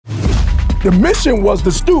The mission was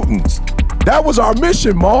the students. That was our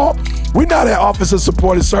mission, Ma. We're not at Office of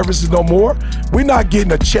Supported Services no more. We're not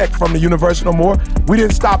getting a check from the university no more. We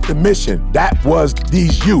didn't stop the mission. That was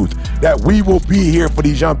these youth, that we will be here for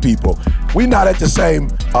these young people. We're not at the same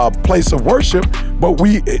place of worship, but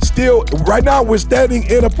we still, right now we're standing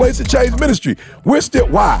in a place of change ministry. We're still,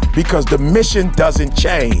 why? Because the mission doesn't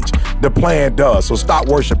change. The plan does. So stop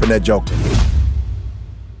worshiping that joker.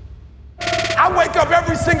 I wake up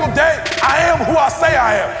every single day, I am who I say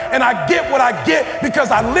I am, and I get what I get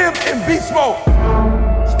because I live in beast mode.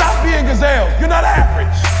 Stop being gazelles. You're not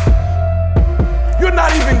average. You're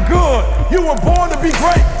not even good. You were born to be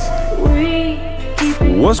great.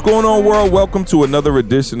 What's going on, world? Welcome to another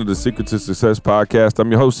edition of the Secret to Success podcast.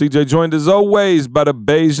 I'm your host, CJ, joined as always by the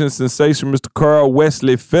Bayesian sensation, Mr. Carl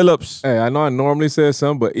Wesley Phillips. Hey, I know I normally said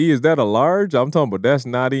something, but E, is that a large? I'm talking about that's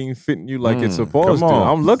not even fitting you like it's supposed to.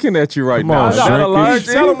 I'm looking at you right now. On, is that a large?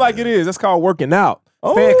 Tell them like it is. That's called working out.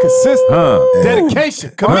 Staying consistent. Dedication.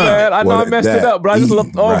 Commitment. I know I messed it up, but I just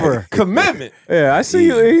looked over. Right. Commitment. Yeah, I see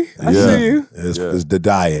you, E. I see you. It's the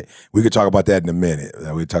diet. We could talk about that in a minute.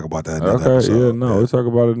 We'll talk about that in another episode. We'll talk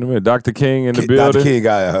about it in a minute. Dr. King in the building. Dr. King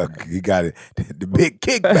got it. The big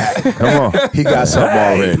kickback. Come on. He got something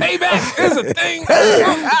already. Payback is a thing.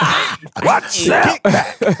 Watch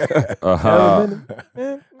Kickback.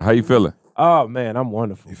 How you feeling? Oh, man, I'm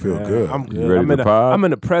wonderful. You feel man. good. I'm good. You ready to pod? I'm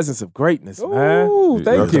in the presence of greatness, man. Ooh,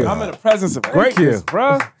 thank you. I'm in the presence of greatness,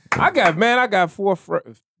 bro. I got 4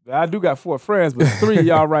 friends. I do got 4 friends, but 3 of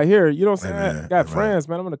y'all right here. You know what I'm saying? Man, got friends,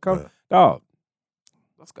 man. I'm gonna come. Dog,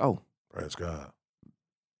 let's go. Praise God.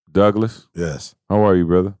 Douglas, Yes. how are you,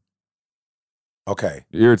 brother? Okay.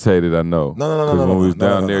 Irritated, I know. No. Because when we was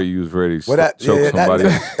down there, you was ready to Well, choke somebody.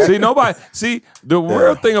 See, the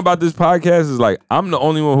real thing about this podcast is like, I'm the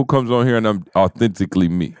only one who comes on here and I'm authentically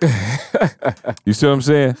me. You see what I'm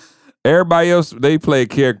saying? Everybody else, they play a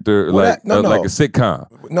character like a sitcom.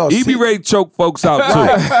 No, He be ready to choke folks out too.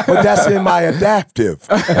 Right. But that's in my adaptive.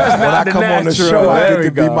 When I come on the show, I get to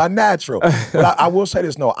be my natural. But I will say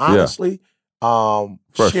this, honestly,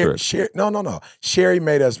 Sherry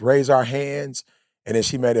made us raise our hands, and then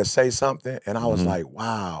she made us say something, and I was like,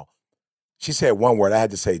 wow. She said one word, I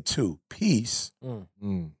had to say 2, peace,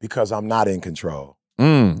 because I'm not in control.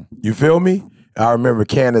 You feel me? I remember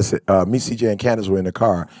Candace, me, CJ, and Candace were in the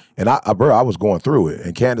car, and I was going through it,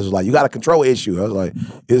 and Candace was like, you got a control issue. I was like,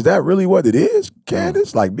 is that really what it is,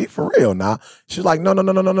 Candace? Like, be for real now. She's like,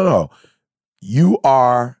 no. You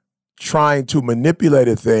are trying to manipulate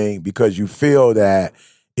a thing because you feel that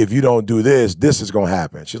if you don't do this, this is going to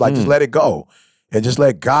happen. She's like, just let it go and just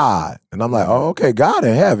let God. And I'm like, oh, okay, God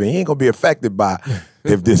in heaven, he ain't going to be affected by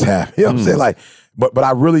if this happens. You know what I'm saying? Like, but I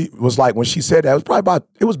really was like, when she said that,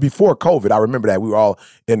 it was before COVID. I remember that we were all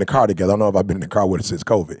in the car together. I don't know if I've been in the car with her since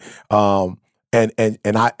COVID. And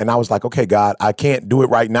I was like, okay, God, I can't do it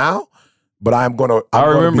right now, but I'm gonna. I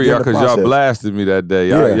remember y'all because y'all blasted me that day.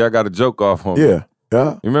 Y'all got a joke off on me. Yeah.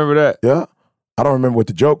 You remember that? Yeah. I don't remember what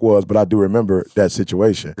the joke was, but I do remember that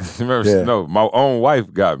situation. No, my own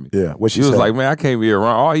wife got me. Yeah. What she was said? like, man, I can't be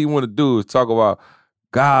around. All you want to do is talk about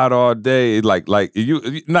God all day. Like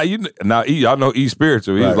y'all know E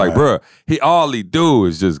spiritual. He was like, bruh, all he do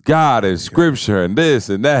is just God and scripture and this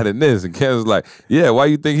and that and this. And Ken was like, yeah, why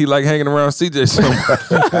you think he like hanging around CJ so much?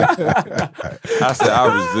 I said,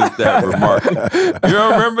 I resist that remark. You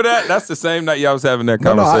don't remember that? That's the same night y'all was having that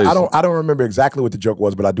conversation. No, I don't remember exactly what the joke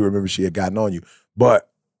was, but I do remember she had gotten on you. But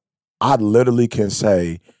I literally can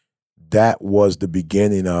say that was the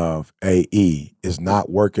beginning of AE. It's not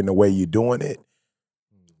working the way you're doing it.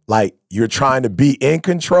 Like, you're trying to be in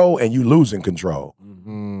control and you losing control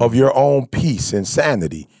of your own peace and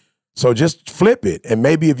sanity. So just flip it. And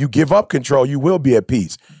maybe if you give up control, you will be at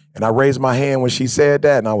peace. And I raised my hand when she said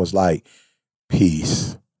that, and I was like,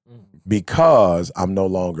 peace. Because I'm no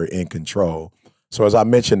longer in control. So as I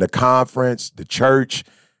mentioned, the conference, the church,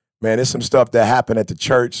 man, there's some stuff that happened at the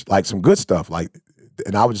church, like some good stuff.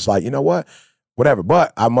 And I was just like, you know what? Whatever.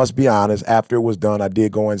 But I must be honest, after it was done, I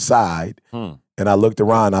did go inside. And I looked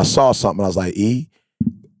around and I saw something. I was like, E,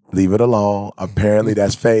 leave it alone. Apparently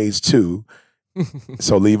that's phase 2.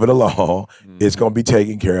 So leave it alone. It's going to be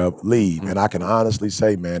taken care of. Leave. And I can honestly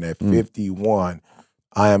say, man, at 51,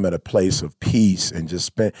 I am at a place of peace and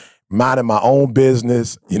just minding my own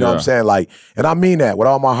business. You know what I'm saying? Like, and I mean that with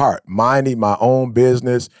all my heart, minding my own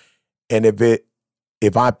business. And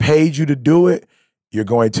if I paid you to do it, you're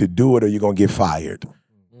going to do it or you're going to get fired.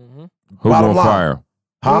 Who's going to fire?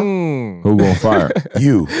 Huh? Who gonna fire?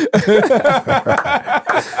 You. Hey,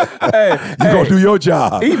 You gonna do your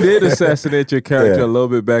job. He did assassinate your character Yeah. a little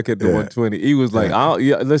bit back at the Yeah. 120. He was like,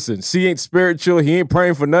 listen, she ain't spiritual. He ain't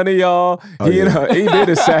praying for none of y'all. He did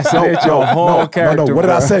assassinate your whole character. No. What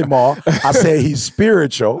did I bro. say, Ma? I said he's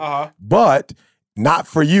spiritual, but not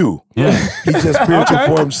for you. He's just spiritual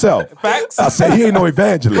for himself. Facts. I said he ain't no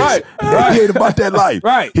evangelist. Right. He ain't about that life.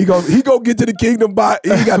 Right. He go get to the kingdom by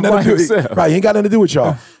he ain't got nothing By to do. himself. Right. He ain't got nothing to do with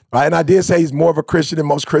y'all. Right. And I did say he's more of a Christian than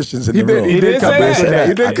most Christians in the room. He did come say back that. with that.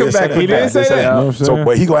 He I did come say back that. with He did that. say that. You know what I'm So, saying?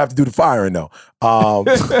 but he gonna have to do the firing though.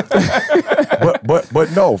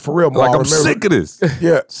 But no, for real, Ma, Like I I'm remember- sick of this.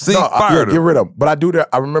 Yeah, See, no, fired him. get rid of him. But I do that.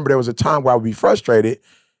 I remember there was a time where I would be frustrated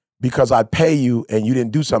because I'd pay you and you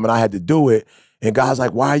didn't do something and I had to do it. And God's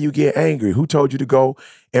like, why are you getting angry? Who told you to go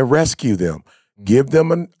and rescue them? Give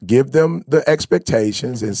them the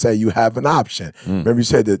expectations and say you have an option. Remember you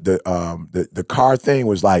said that the car thing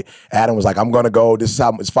was like Adam was like, I'm gonna go. This is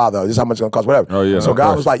how his father. This is how much it's gonna cost. Whatever. Oh, yeah, So of God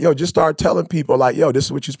course. was like, yo, just start telling people like, yo, this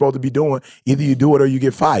is what you're supposed to be doing. Either you do it or you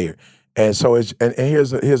get fired. And so it's and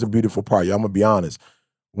here's a beautiful part. Yo, I'm gonna be honest.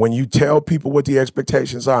 When you tell people what the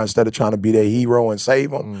expectations are instead of trying to be their hero and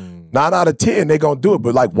save them, 9 out of 10, they're going to do it.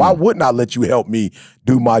 But like, why wouldn't I let you help me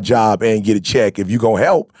do my job and get a check if you're going to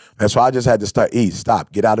help? And so I just had to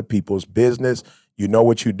stop, get out of people's business. You know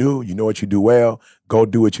what you do. You know what you do well. Go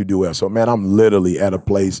do what you do well. So, man, I'm literally at a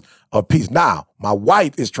place of peace. Now, my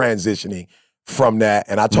wife is transitioning from that.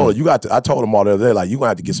 And I told her, I told them all the other day, like, you're going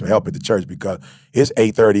to have to get some help at the church because it's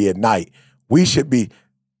 8:30 at night. We should be,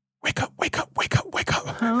 wake up.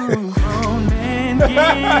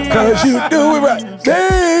 Cause you do it right.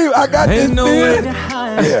 Dave, I got Ain't this no thing. way.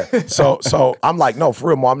 Yeah. So I'm like, no, for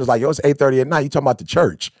real, Mom. I'm just like, yo, it's 8:30 at night. You talking about the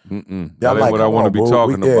church. That I'm ain't like, what I come want to on, be boo.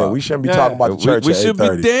 talking Yeah, about. we shouldn't be talking about the church We at should be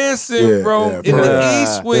 8:30. dancing, Yeah, bro, yeah, in for the real.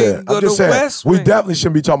 east wing Yeah. or I'm the just saying, west we wing. definitely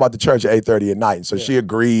shouldn't be talking about the church at 8:30 at night. And so she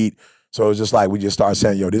agreed. So it was just like, we just started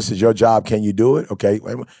saying, yo, this is your job. Can you do it? Okay.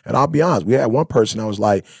 And I'll be honest, we had one person that was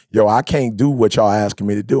like, yo, I can't do what y'all asking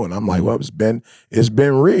me to do. And I'm like, well, it's been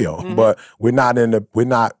real. But we're not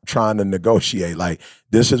trying to negotiate. Like,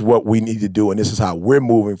 this is what we need to do, and this is how we're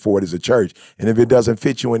moving forward as a church. And if it doesn't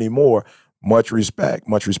fit you anymore, much respect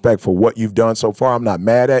for what you've done so far. I'm not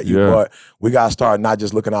mad at you, but we gotta start not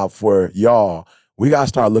just looking out for y'all. We gotta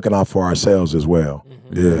start looking out for ourselves as well.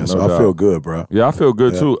 Yeah, so no I feel doubt. good, bro. Yeah, I feel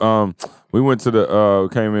good too. We went to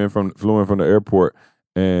flew in from the airport,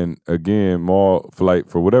 and again, Maul flight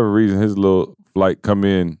for whatever reason, his little flight come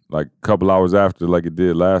in like a couple hours after, like it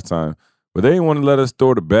did last time. But they didn't want to let us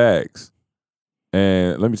store the bags.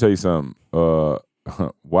 And let me tell you something.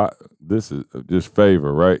 Why this is just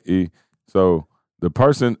favor, right? E. So the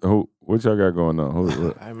person what y'all got going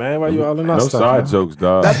on? Hey, man, why you all in our No stuff? side man? jokes,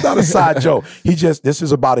 dog. That's not a side joke. This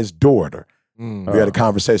is about his daughter. We had a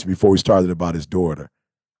conversation before we started about his daughter.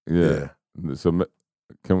 Yeah. So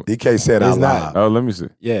can we, He can't say it out It's not. loud. let me see.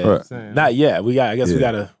 Yeah, Right. not yet. I guess we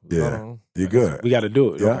gotta. Yeah, you're good. We gotta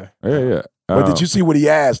do it. Yeah. Okay. Yeah. But did you see what he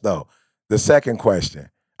asked though? The second question.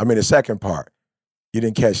 The second part. You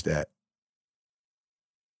didn't catch that.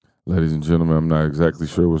 Ladies and gentlemen, I'm not exactly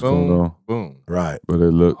sure what's going on, Boom. Right. but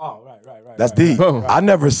it look. Oh, right. That's right. deep. Boom. I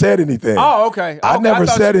never said anything. Oh, okay. I Okay, never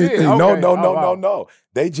thought said you did. anything. Okay. No. Oh, wow.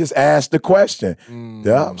 They just asked the question.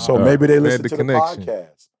 Yeah. So Yeah. maybe they Made listen the to connection. the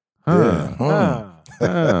podcast. Huh.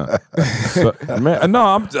 Yeah. So, man, no,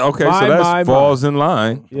 I'm okay. So that falls in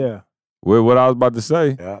line Yeah. with what I was about to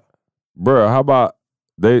say, Yeah. bro. How about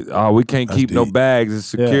we can't That's keep no deep. bags. It's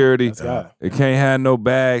security. That's God. It can't have no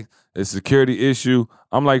bags. It's a security issue.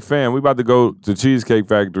 I'm like, fam, we about to go to Cheesecake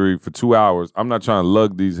Factory for 2 hours. I'm not trying to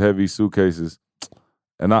lug these heavy suitcases.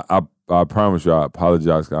 And I promise you, I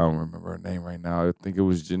apologize. 'Cause I don't remember her name right now. I think it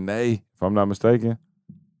was Janae, if I'm not mistaken.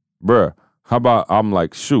 Bruh, how about I'm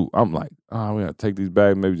like, we gotta take these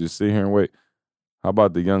bags, maybe just sit here and wait. How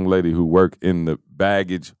about the young lady who worked in the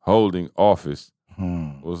baggage holding office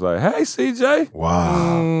was like, hey, CJ.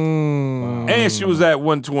 Wow. And she was at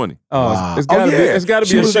 120. Wow. It's gotta Oh, be. yeah. It's gotta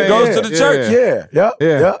She be. was- the same. goes to the church. Yeah.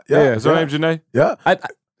 Yeah. Is her name Janae? Yeah.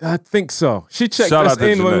 I think so. She checked Shout us out to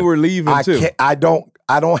in when Janae. we were leaving I too. can't. I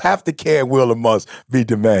don't have to can, will, or must be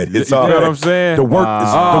demanded. It's You all know what right. I'm saying? The work is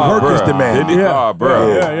bruh. demanded. Didn't he? Bro.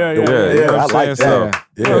 Yeah. You know what I I'm like saying? So, that.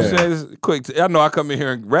 you know what I'm Yeah. saying? It's quick. I know I come in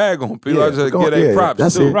here and rag on people. I Yeah, just go- get their yeah, props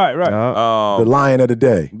that's too. it. Right. The lion of the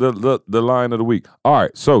day. The line of the week. All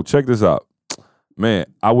right, so check this out. Man,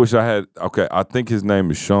 I wish I had. Okay, I think his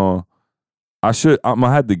name is Sean. I'm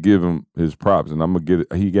gonna have to give him his props, and I'm gonna get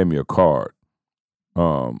it. He gave me a card,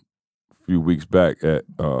 a few weeks back at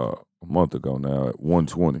a month ago now at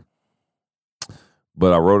 120.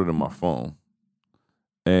 But I wrote it in my phone,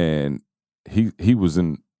 and he was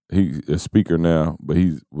he's a speaker now, but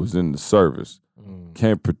he was in the service.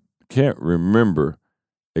 Can't remember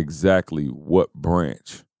exactly what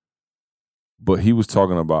branch, but he was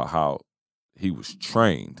talking about how he was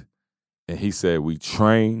trained, and he said we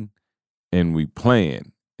train and we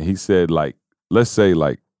plan. And he said, like, let's say,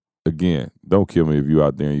 like, again, don't kill me if you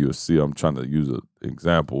out there and you're a SEAL. I'm trying to use an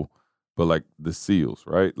example, but like the SEALs,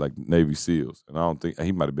 right? Like Navy SEALs, and I don't think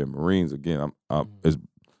he might have been Marines. Again, I'm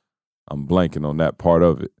blanking on that part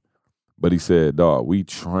of it, but he said, dog, we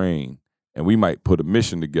train and we might put a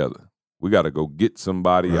mission together. We got to go get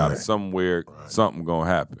somebody out of somewhere. Something gonna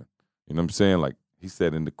happen. You know what I'm saying? Like he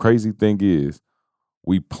said, and the crazy thing is,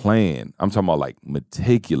 we plan. I'm talking about like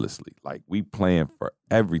meticulously. Like we plan for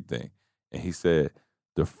everything. And he said,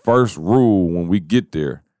 the first rule when we get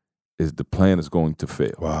there is the plan is going to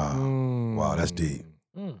fail. Wow. Wow, that's deep.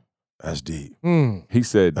 That's deep. He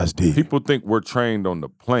said, that's deep. People think we're trained on the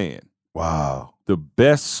plan. Wow. The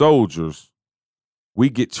best soldiers, we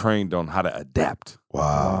get trained on how to adapt.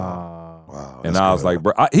 Wow. Wow. And I was like,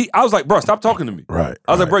 bro, I was like, bro, stop talking to me. Right.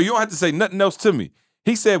 I was like, bro, you don't have to say nothing else to me.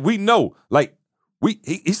 He said, we know. Like,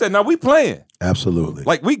 he said, now we playing. Absolutely.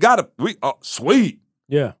 Like, sweet.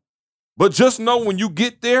 Yeah. But just know when you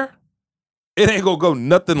get there, it ain't gonna go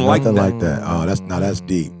nothing like that. Nothing like that. Oh, that's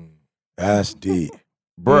deep. That's deep.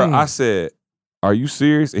 Bruh, I said, are you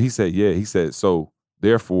serious? And he said, yeah. He said, so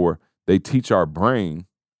therefore, they teach our brain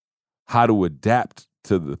how to adapt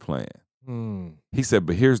to the plan. He said,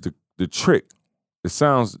 but here's the trick. It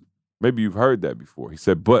sounds, maybe you've heard that before. He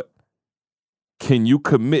said, but can you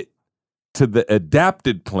commit to the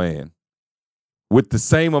adapted plan with the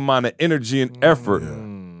same amount of energy and effort?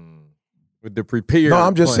 With the prepared. No,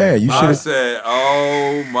 I'm just saying. You should. I said,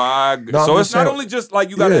 oh my God. No, so I'm it's just not saying. only just like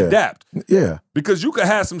you got to adapt. Yeah. Because you could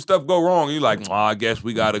have some stuff go wrong. And you're like, I guess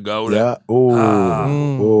we got to go there. Yeah.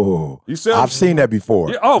 Oh. You see, I've seen that before.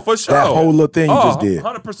 Yeah, oh, for sure. That whole little thing you just did.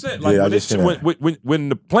 100%. Like Yeah, I when, just seen that. when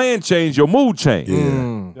the plan changed, your mood changed.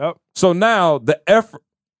 Yeah. Yep. So now the effort.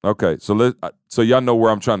 Okay, so y'all know where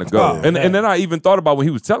I'm trying to go. Oh, and then I even thought about when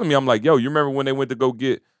he was telling me, I'm like, yo, you remember when they went to go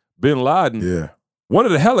get Bin Laden? Yeah. One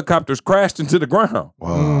of the helicopters crashed into the ground.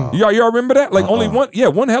 Wow. Y'all remember that? Like only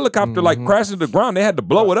one helicopter like crashed into the ground. They had to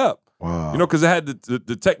blow it up. Wow. You know, because it had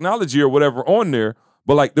the technology or whatever on there.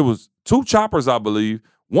 But like there was 2 choppers, I believe.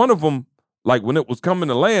 One of them, like when it was coming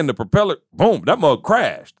to land, the propeller, boom, that mug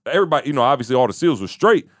crashed. Everybody, you know, obviously all the SEALs were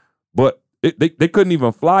straight, but they couldn't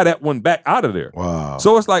even fly that one back out of there. Wow.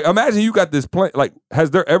 So it's like, imagine you got this plan. Like,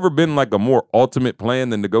 has there ever been like a more ultimate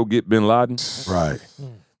plan than to go get Bin Laden? Right.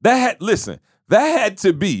 That had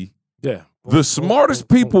to be Yeah. the smartest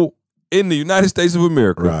people in the United States of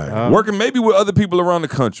America, Right. working maybe with other people around the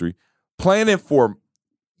country, planning for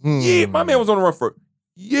years. My man was on the run for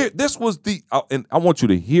years. This was and I want you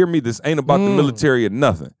to hear me. This ain't about the military or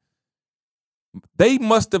nothing. They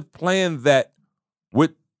must have planned that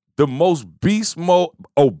with the most beast mode,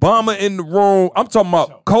 Obama in the room. I'm talking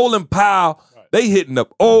about Colin Powell. They hitting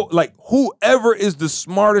up, like whoever is the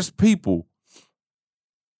smartest people.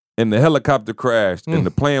 And the helicopter crashed, and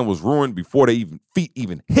the plan was ruined before feet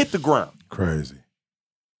even hit the ground. Crazy.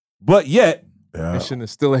 But yet, Mission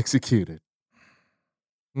is still executed.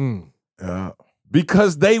 Yeah.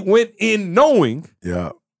 because they went in knowing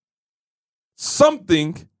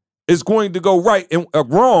something is going to go right and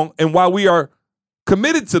wrong, and while we are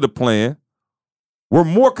committed to the plan, we're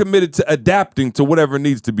more committed to adapting to whatever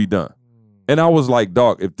needs to be done. And I was like,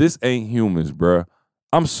 dog, if this ain't humans, bruh,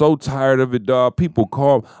 I'm so tired of it, dog. People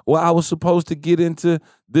call, well, I was supposed to get into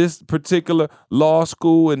this particular law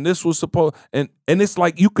school, and this was supposed, and it's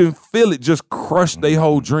like you can feel it just crush their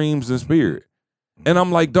whole dreams and spirit. And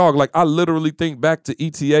I'm like, dog, like I literally think back to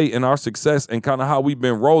ETA and our success and kind of how we've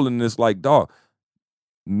been rolling this, like, dog,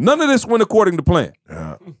 none of this went according to plan.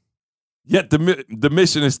 Yeah. Yet the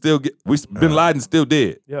mission is still, Bin Laden's still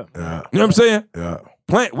dead. Yeah. Yeah. You know what I'm saying? Yeah.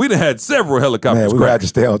 We done had several helicopters Man, we crash. had to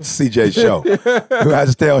stay on CJ's show. We had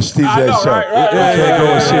to stay on CJ's show. Right. We can't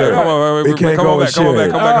go and share. Come on, We can't come go on and back, come on share.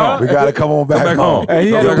 back, come back home. We got to come on back home. Hey,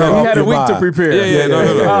 he had a week to prepare. Yeah, no.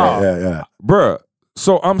 Yeah. Bruh,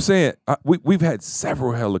 so I'm saying, we've had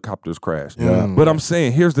several helicopters crash. Yeah. But I'm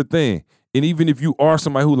saying, here's the thing. And even if you are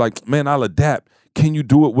somebody who like, man, I'll adapt, can you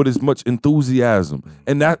do it with as much enthusiasm?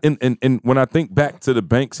 And that, and when I think back to the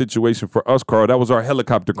bank situation for us, Carl, that was our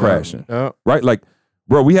helicopter crashing. Right? Like,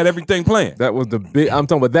 bro, we had everything planned. That was the big, I'm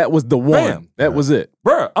talking about that was the one. Bam. That was it.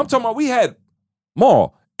 Bruh, I'm talking about we had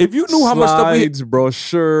Maul. if you knew how much stuff we Slides,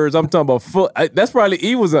 brochures. I'm talking about that's probably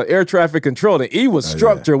E was an air traffic controller. E was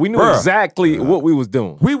structured. We knew exactly what we was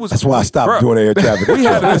doing. That's why I stopped doing air traffic. We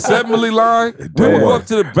had an assembly line. We would go up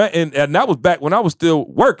to the bank, and that was back when I was still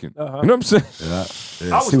working. You know what I'm saying?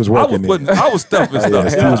 He was working I was stuffing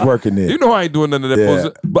stuff. He was working there. You know I ain't doing none of that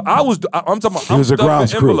bullshit. But I'm talking about He was a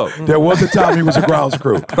grounds crew. envelope. There was a time he was a grounds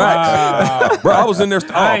crew. Facts. Bro, I was in there.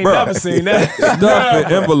 I ain't never seen that.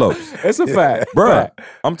 Stuffing envelopes. It's a fact. Bro,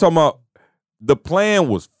 I'm talking about the plan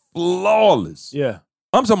was flawless. Yeah.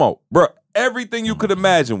 I'm talking about, bro, everything you could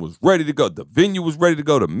imagine was ready to go. The venue was ready to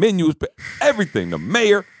go. The menu was everything. The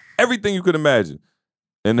mayor, everything you could imagine.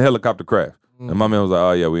 And the helicopter crashed. And my man was like,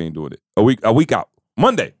 oh, yeah, we ain't doing it. A week out.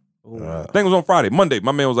 Monday. Thing was on Friday. Monday,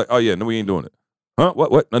 my man was like, oh, yeah, no, we ain't doing it. Huh?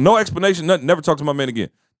 What? No explanation, nothing. Never talked to my man again.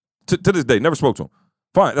 To this day, never spoke to him.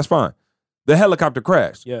 Fine, that's fine. The helicopter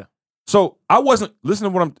crashed. Yeah. So I wasn't,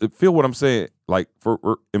 listen to feel what I'm saying, like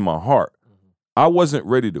in my heart. I wasn't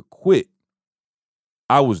ready to quit.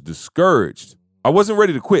 I was discouraged. I wasn't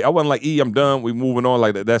ready to quit. I wasn't like, E, I'm done. We moving on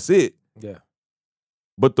like that. That's it. Yeah.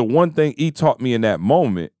 But the one thing E taught me in that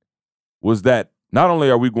moment was that not only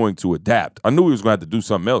are we going to adapt, I knew we was going to have to do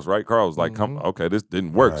something else, right? Carl was like, okay, this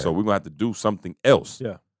didn't work, so we're going to have to do something else.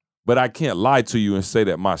 Yeah. But I can't lie to you and say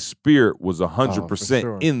that my spirit was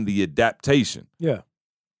 100% in the adaptation. Yeah.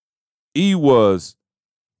 E was,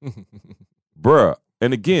 bruh.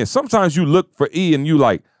 And again, sometimes you look for E and you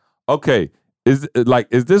like, okay, is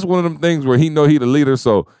this one of them things where he know he the leader,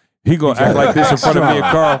 so he gonna act like this in front of me and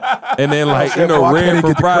Carl, and then like, you know, ran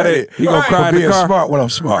from Friday, he gonna cry in the car. Smart when I'm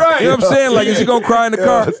smart. Right. You know what I'm saying? Like, is he gonna cry in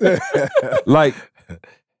the car? Like,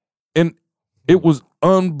 and it was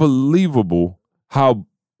unbelievable how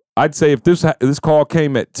I'd say if this call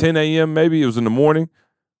came at 10 a.m., maybe it was in the morning,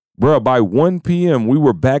 bro, by 1 p.m., we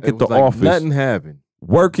were back at the office. Nothing happened.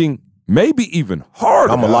 Working maybe even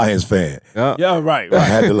harder. I'm a Lions fan. Yeah, right. I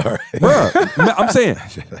had to learn. Bro, I'm saying,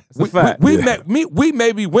 we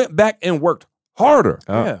maybe went back and worked harder.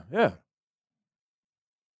 Yeah.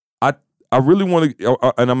 I really want to,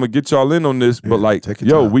 and I'm gonna get y'all in on this, but like,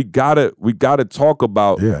 yo, we gotta talk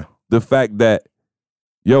about the fact that,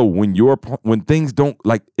 yo, when things don't,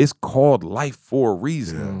 like, it's called life for a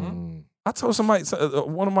reason. I told somebody,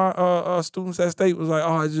 one of my students at State was like,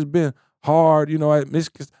 oh, it's just been hard, you know, at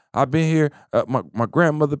Michigan. I've been here. My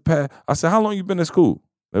grandmother passed. I said, how long you been at school?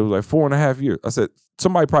 It was like 4.5 years. I said,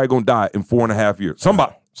 somebody probably gonna die in 4.5 years.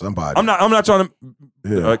 Somebody. I'm not trying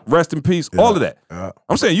to rest in peace. All of that.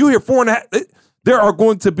 I'm saying you hear 4.5. There are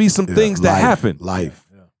going to be some things that happen. Life.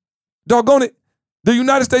 Doggone it. The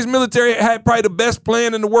United States military had probably the best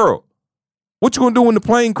plan in the world. What you gonna do when the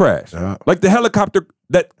plane crash? Like the helicopter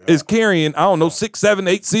that is carrying, I don't know, 6, 7,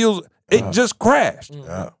 8 SEALs, it just crashed.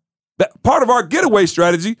 That part of our getaway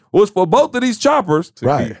strategy was for both of these choppers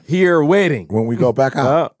to be here waiting when we go back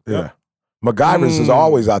out. MacGyver's is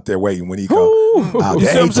always out there waiting when he comes out.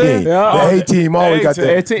 The A-team always got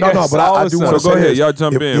that. No, but I do want to say, go ahead, y'all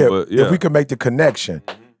jump in. But if we can make the connection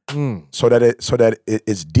so that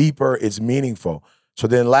it's deeper, it's meaningful. So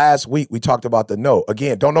then last week we talked about the no.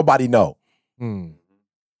 Again, don't nobody know. Don't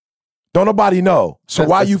nobody know. So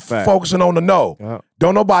why you focusing on the no?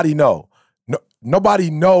 Don't nobody know. Nobody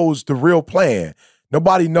knows the real plan.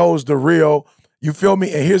 Nobody knows the real, you feel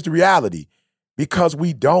me? And here's the reality. Because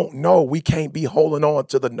we don't know, we can't be holding on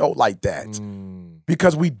to the no like that.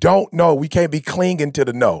 Because we don't know, we can't be clinging to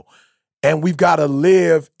the no. And we've got to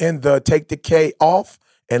live in the take the K off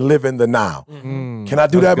and live in the now. Can I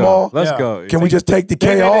do that, Maul? Let's go. Can we just take the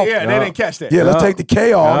K off? Yeah, they didn't catch that. Yeah, let's take the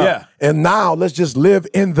K off. And now let's just live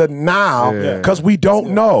in the now because we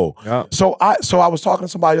don't know. So I was talking to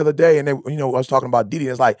somebody the other day and I was talking about Didi.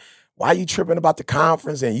 And it's like, why are you tripping about the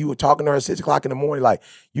conference? And you were talking to her at 6 o'clock in the morning, like,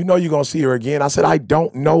 you know you're going to see her again. I said, I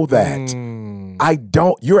don't know that. I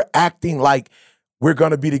don't. You're acting like we're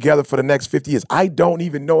going to be together for the next 50 years. I don't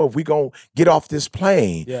even know if we're going to get off this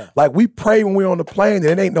plane. Like, we pray when we're on the plane, and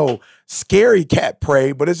it ain't no scary cat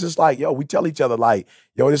pray, but it's just like, yo, we tell each other, like,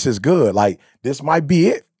 yo, this is good. Like, this might be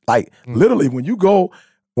it. Like, literally, when you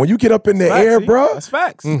get up in the air, bro, that's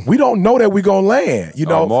facts. We don't know that we're going to land, you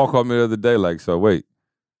know? Maul called me the other day, like, so wait,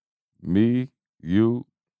 me, you,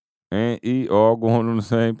 and E all going on the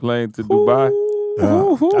same plane to Dubai?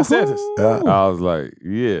 I said this. I was like,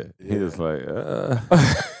 yeah. He was like,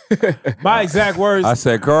 My exact words. I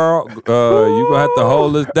said, Carl, you gonna have to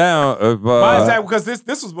hold us down. My exact, because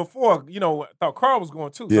this was before, I thought Carl was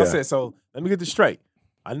going too. So I said, so let me get this straight.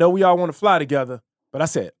 I know we all want to fly together, but I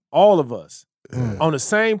said, all of us on the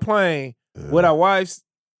same plane with our wives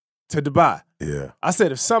to Dubai. I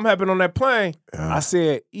said, if something happened on that plane, I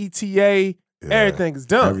said, ETA, everything is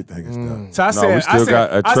done. Everything is done. So I No, said, we still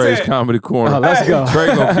got a Trey's Comedy Corner. let's go. Trey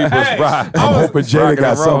gonna keep us right. I'm hoping Jalen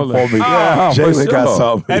got something for me. Yeah, for Jalen got sure.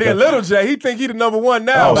 something. And then Little J, he think he the number one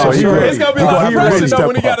now. Oh, so Like, he ready. it's gonna be a He lot of ready pressure to though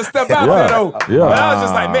when he step got to step out there though. Yeah. But I was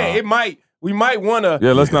just like, man, we might want to.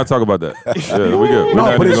 Yeah, let's not talk about that. Yeah, we good.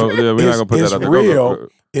 No, but we're not gonna put that out there. real.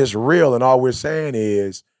 It's real, and all we're saying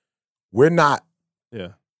is we're not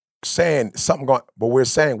saying something going, but we're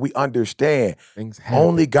saying we understand. Things happen.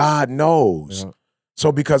 Only God knows. Yeah.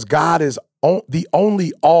 So because God is the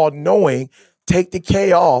only all-knowing, take the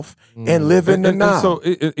K off and live in the now. So,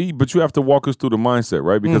 but you have to walk us through the mindset,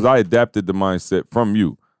 right? Because I adapted the mindset from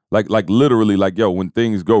you. Like literally, like, yo, when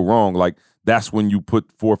things go wrong, like that's when you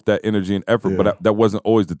put forth that energy and effort. Yeah. But that wasn't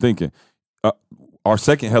always the thinking. Our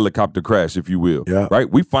second helicopter crash, if you will, Yeah. right?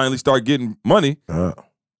 We finally start getting money,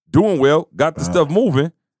 doing well, got the stuff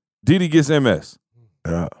moving. Diddy gets MS.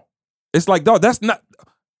 Yeah. It's like, dog, that's not.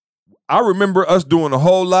 I remember us doing a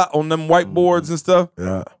whole lot on them whiteboards and stuff.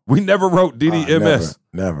 Yeah. We never wrote Diddy MS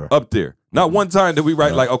Never. up there. Not one time did we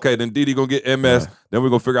write like, okay, then Diddy gonna get MS, then we're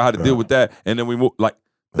gonna figure out how to deal with that, and then we move. Like,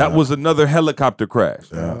 that was another helicopter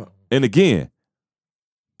crash. Yeah. And again,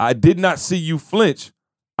 I did not see you flinch.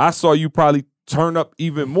 I saw you probably turn up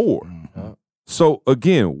even more. So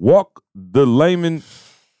again, walk the layman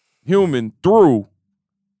human through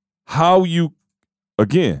how you,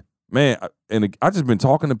 again, man, and I just been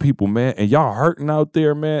talking to people, man, and y'all hurting out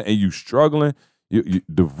there, man, and you struggling. You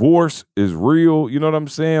divorce is real. You know what I'm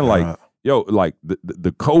saying? Like, yo, like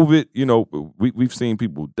the COVID, you know, we've seen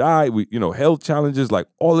people die. Health challenges, like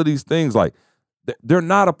all of these things, like they're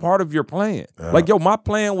not a part of your plan. Like, yo, my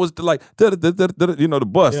plan was to like, the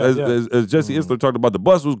bus, as Jesse Isler talked about, the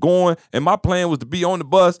bus was going, and my plan was to be on the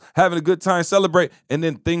bus, having a good time, celebrate, and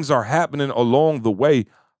then things are happening along the way.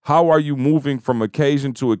 How are you moving from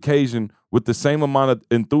occasion to occasion with the same amount of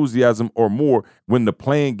enthusiasm or more when the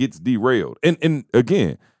plan gets derailed? And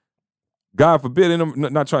again, God forbid, and I'm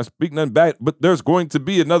not trying to speak nothing bad, but there's going to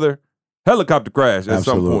be another helicopter crash at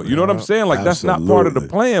some point. You know what I'm saying? Like, that's not part of the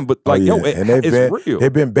plan, but like, it's real.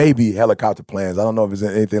 They've been baby helicopter plans. I don't know if it's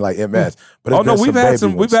anything like MS, but it's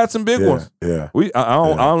been we've had some big ones. Yeah. I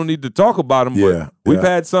don't need to talk about them, but we've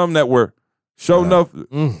had some that were show enough,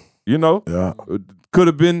 could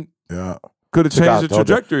have been, could have changed the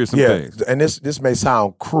trajectory of some things. And this may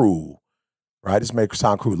sound cruel, right? This may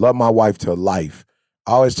sound cruel. Love my wife to life.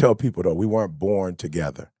 I always tell people, though, we weren't born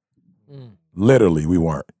together. Literally, we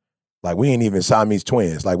weren't. Like, we ain't even Siamese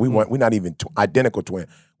twins. Like, we're not even identical twins.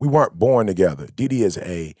 We weren't born together. Didi is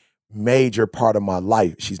a major part of my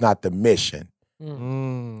life. She's not the mission.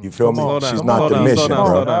 You feel me? She's not the mission,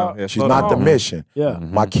 bro. She's not the mission. Yeah.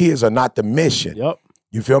 My kids are not the mission. Yep.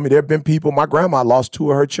 You feel me? There have been people, my grandma lost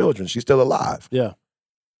 2 of her children. She's still alive. Yeah.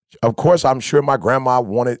 Of course, I'm sure my grandma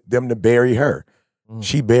wanted them to bury her.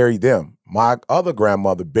 She buried them. My other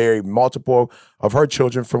grandmother buried multiple of her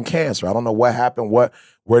children from cancer. I don't know what happened,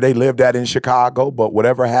 where they lived at in Chicago, but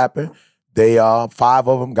whatever happened, they 5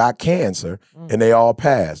 of them got cancer and they all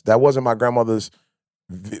passed. That wasn't my grandmother's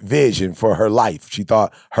vision for her life. She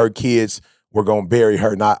thought her kids were going to bury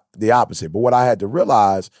her, not the opposite. But what I had to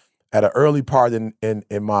realize at an early part in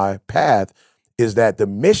my path is that the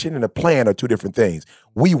mission and the plan are 2 different things.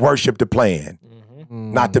 We worship the plan,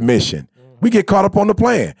 not the mission. We get caught up on the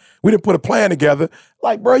plan. We didn't put a plan together.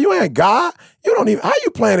 Like, bro, you ain't God. You don't even, how you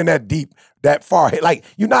planning that deep, that far? Like,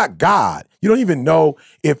 you're not God. You don't even know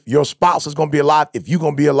if your spouse is going to be alive, if you're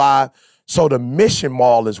going to be alive. So the mission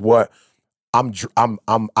mall is what I'm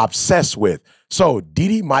obsessed with. So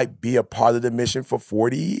Didi might be a part of the mission for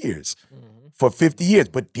 40 years, for 50 years,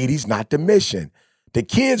 but Didi's not the mission. The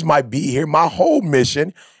kids might be here, my whole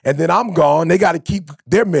mission, and then I'm gone. They got to keep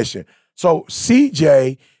their mission. So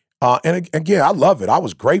CJ, and again, I love it. I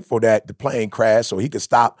was grateful that the plane crashed so he could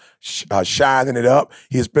stop shining it up.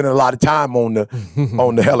 He was spending a lot of time on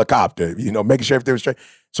the helicopter, making sure everything was straight.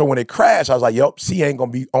 So when it crashed, I was like, yup, C ain't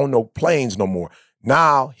going to be on no planes no more.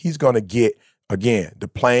 Now he's going to get, again, the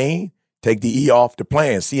plane, take the E off the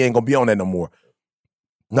plane. C ain't going to be on that no more.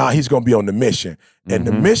 Now he's going to be on the mission. And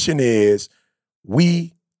the mission is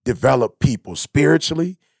we develop people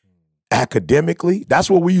spiritually, academically. That's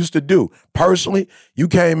what we used to do. Personally, you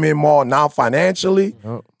came in more now financially.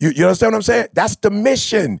 You understand what I'm saying? That's the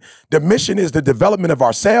mission. The mission is the development of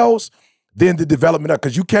ourselves, then the development of,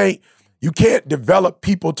 because you can't develop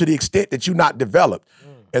people to the extent that you're not developed.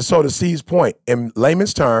 And so to C's point, in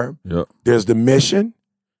layman's term, there's the mission,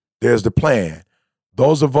 there's the plan.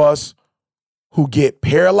 Those of us who get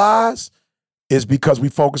paralyzed is because we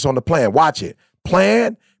focus on the plan. Watch it.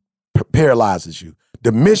 Plan paralyzes you.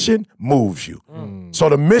 The mission moves you. So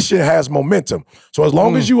the mission has momentum. So as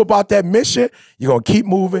long as you about that mission, you're going to keep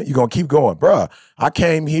moving. You're going to keep going. Bruh, I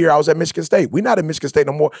came here. I was at Michigan State. We're not at Michigan State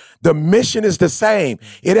no more. The mission is the same.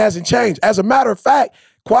 It hasn't changed. As a matter of fact,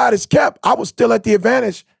 quiet as kept, I was still at the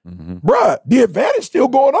Advantage. Bruh, the Advantage still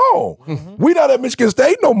going on. We're not at Michigan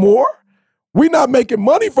State no more. We're not making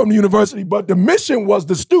money from the university, but the mission was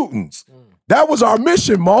the students. That was our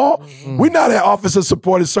mission, Ma. We're not at Office of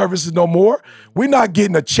Supported Services no more. We're not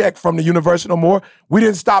getting a check from the university no more. We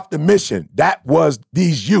didn't stop the mission. That was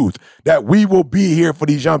these youth, that we will be here for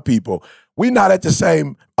these young people. We're not at the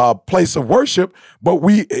same place of worship, but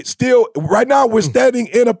we still, right now, we're standing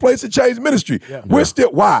in a place of change ministry. We're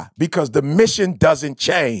still, why? Because the mission doesn't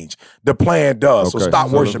change. The plan does. Okay. So stop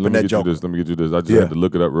worshiping that joke. Let me get you this. I just had to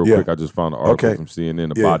look it up real quick. I just found an article from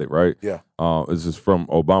CNN about it, right? This is from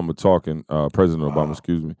Obama talking, President Obama,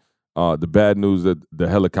 excuse me. The bad news that the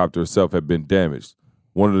helicopter itself had been damaged.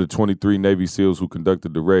 One of the 23 Navy SEALs who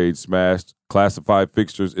conducted the raid smashed classified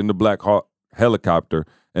fixtures in the Black Hawk helicopter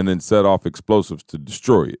and then set off explosives to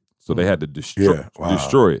destroy it. So they had to destroy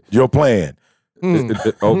it. Your plan.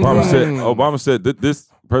 Obama said that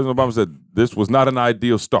President Obama said this was not an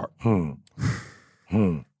ideal start.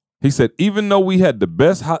 He said, even though we had the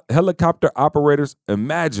best helicopter operators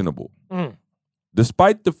imaginable,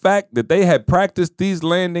 despite the fact that they had practiced these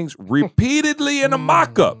landings repeatedly in a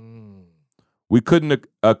mock-up, we couldn't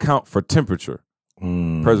account for temperature,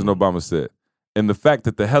 President Obama said. And the fact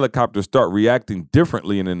that the helicopters start reacting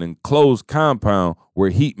differently in an enclosed compound where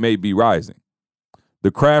heat may be rising. The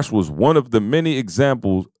crash was one of the many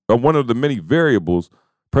examples, or one of the many variables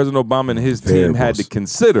President Obama and his team had to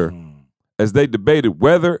consider as they debated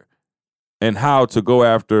whether and how to go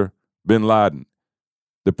after bin Laden.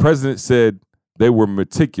 The president said they were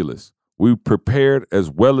meticulous. We prepared as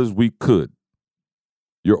well as we could.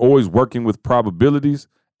 You're always working with probabilities,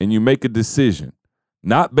 and you make a decision.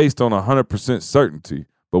 Not based on 100% certainty,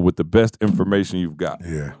 but with the best information you've got.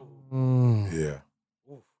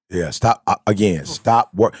 Stop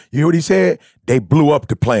Stop work. You hear what he said? They blew up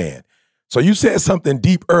the plan. So you said something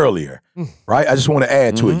deep earlier, right? I just want to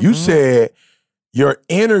add to it. You said your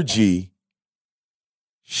energy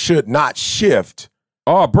should not shift.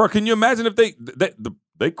 Oh, bro, can you imagine if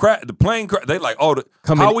they crash the plane? They like,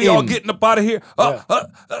 how we all getting up out of here?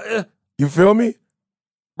 You feel me,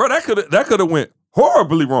 bro? That could have went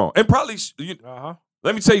horribly wrong, and probably.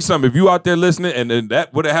 Let me tell you something. If you out there listening, and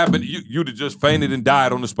that would have happened, you'd have just fainted and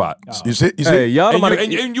died on the spot. You see? Hey, y'all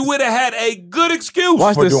and you would have had a good excuse.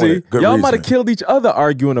 Watch this, see. Y'all might have killed each other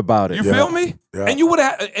arguing about it. You feel me? Yeah. And you would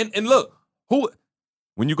have. And look,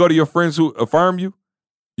 when you go to your friends who affirm you,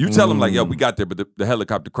 you tell them like, "Yo, we got there, but the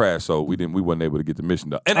helicopter crashed, so we wasn't able to get the mission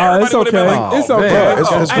done." And everybody would have been like, "It's okay,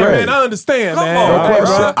 it's great." Man, I understand, Come man. on, no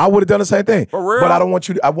question. I would have done the same thing, for real. but I don't want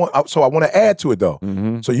you to. So I want to add to it though.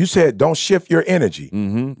 So you said don't shift your energy.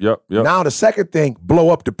 Yep. Now the second thing, blow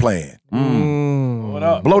up the plan.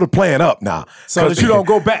 Blow the plan up now, so that you don't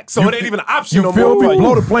go back. So it ain't even an option. You feel me?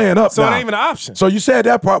 Blow the plan up. So now. it ain't even an option. So you said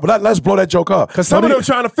that part, but let's blow that joke up. Because some of them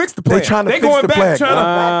trying to fix the plan. They trying to fix going the back, plan. trying to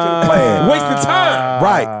back to the plan. Wasting time.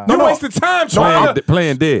 Right? You wasting time trying to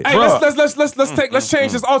plan dead. Hey, let's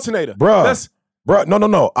change this alternator, bruh.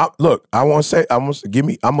 No. I want to say,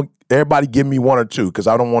 everybody give me one or two because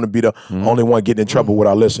I don't want to be the only one getting in trouble with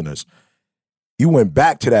our listeners. You went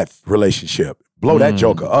back to that relationship. Blow that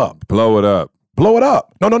joker up. Blow it up. Blow it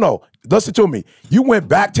up. No. Listen to me. You went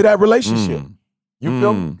back to that relationship. You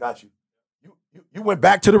feel me? Got you. You went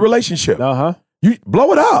back to the relationship. You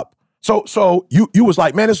blow it up. So you was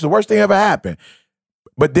like, man, this is the worst thing ever happened.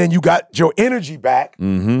 But then you got your energy back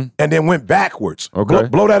and then went backwards. Okay.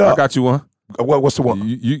 Blow that up. I got you one. What's the one?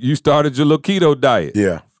 You started your little keto diet.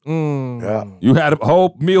 Yeah. You had a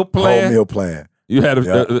whole meal plan. You had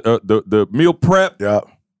the meal prep. Yeah.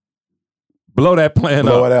 Blow that plan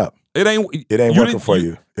up. Blow it up. It ain't working for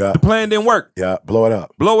you. Yeah. The plan didn't work. Yeah. Blow it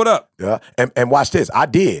up. Blow it up. Yeah. And watch this. I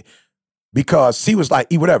did. Because she was like,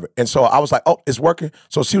 eat whatever. And so I was like, oh, it's working.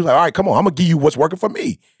 So she was like, all right, come on, I'm going to give you what's working for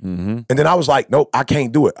me. And then I was like, nope, I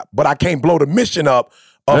can't do it. But I can't blow the mission up.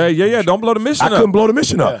 Yeah, don't blow the mission up. I couldn't blow the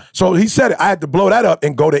mission up. So he said it. I had to blow that up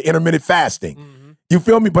and go to intermittent fasting. You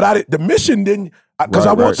feel me? But the mission didn't, because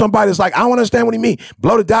I want somebody that's like, I don't understand what he mean.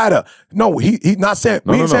 Blow the diet up. No, he's not saying,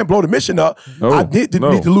 we ain't saying blow the mission up. I did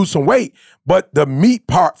need to lose some weight, but the meat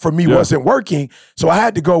part for me wasn't working. So I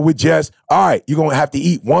had to go with just, all right, you're going to have to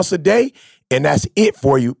eat once a day, and that's it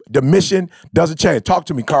for you. The mission doesn't change. Talk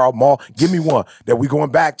to me, Carl Maul. Give me one that we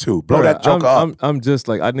going back to. Blow that joke up. I'm just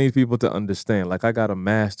like, I need people to understand. Like, I got a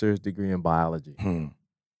master's degree in biology.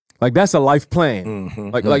 Like that's a life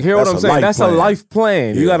plan. Like hear what I'm saying? That's a life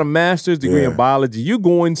plan. You got a master's degree in biology. You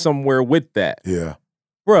going somewhere with that. Yeah.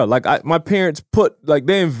 Bro, like my parents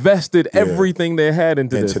they invested everything they had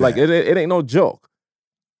into this. Like it ain't no joke.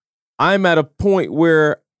 I'm at a point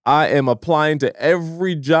where I am applying to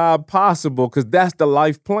every job possible because that's the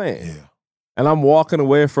life plan. Yeah. And I'm walking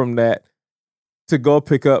away from that to go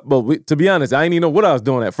pick up. But to be honest, I didn't even know what I was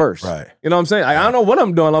doing at first. Right. You know what I'm saying? I don't know what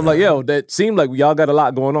I'm doing. I'm like, yo, that seemed like y'all got a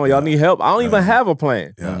lot going on. Y'all need help. I don't even have a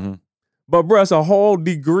plan. Yeah. But bro, it's a whole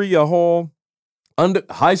degree, a whole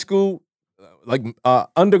high school,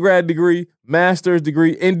 undergrad degree, master's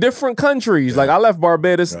degree in different countries. Like I left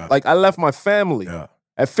Barbados, like I left my family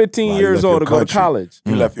at 15 years old to go to college.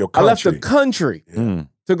 You left your country. I left the country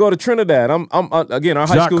to go to Trinidad. I'm again, our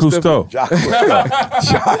high school Cousteau. Jacques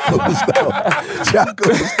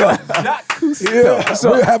Cousteau. Yeah.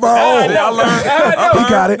 So we have our own. Y'all learned. He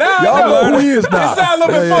got it. Y'all know who he is now. It sounds a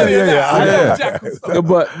little bit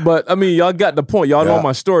funny. But I mean, y'all got the point. Y'all know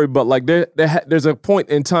my story. But like, there's a point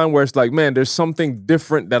in time where it's like, man, there's something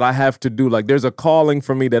different that I have to do. Like, there's a calling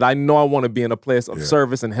for me that I know I want to be in a place of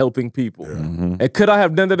service and helping people. And could I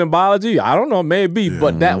have done that in biology? I don't know, maybe,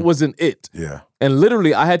 but that wasn't it. Yeah. And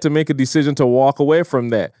literally, I had to make a decision to walk away from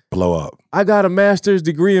that. Blow up. I got a master's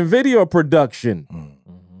degree in video production.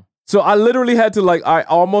 So I literally had to I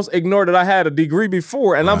almost ignored that I had a degree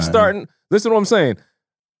before. And I'm starting, listen to what I'm saying.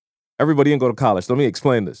 Everybody didn't go to college. Let me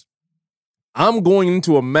explain this. I'm going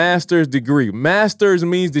into a master's degree. Master's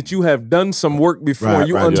means that you have done some work before.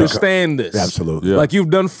 You understand this. Absolutely. Yeah. Like you've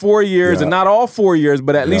done 4 years, and not all 4 years,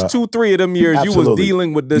 but at least 2-3 of them years you was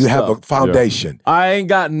dealing with this stuff. You have a foundation. I ain't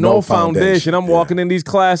got no foundation. I'm walking in these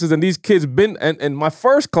classes, and these kids and my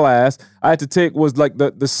first class I had to take was like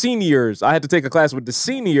the seniors. I had to take a class with the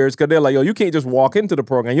seniors because they're like, yo, you can't just walk into the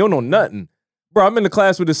program. You don't know nothing. Bro, I'm in the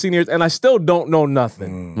class with the seniors, and I still don't know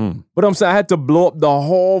nothing. But I'm saying I had to blow up the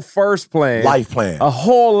whole first plan. Life plan. A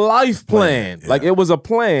whole life plan. Like, it was a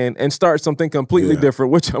plan and start something completely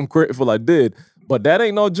different, which I'm grateful I did. But that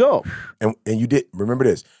ain't no joke. And you did, remember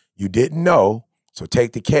this, you didn't know, so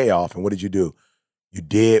take the K off, and what did you do? You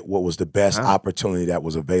did what was the best opportunity that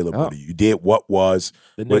was available to you. You did what was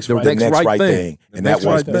the next right thing. And that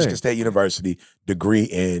was Michigan State University degree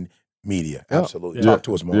in media. Absolutely. Talk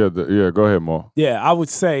to us more. Go ahead, Mo. Yeah, I would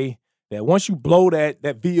say that once you blow that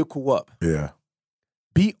vehicle up,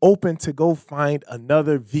 be open to go find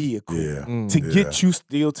another vehicle to get you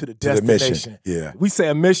still to the destination. We say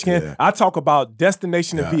a mission. I talk about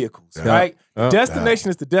destination and vehicles, right? Destination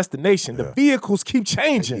is the destination. The vehicles keep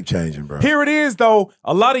changing. Keep changing, bro. Here it is, though.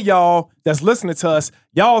 A lot of y'all that's listening to us,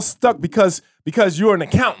 y'all stuck because you're an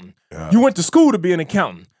accountant. You went to school to be an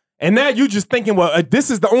accountant. And now you're just thinking, well,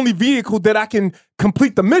 this is the only vehicle that I can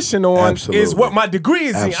complete the mission on is what my degree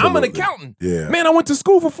is in. I'm an accountant. Man, I went to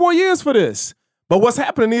school for 4 years for this. But what's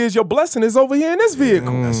happening is your blessing is over here in this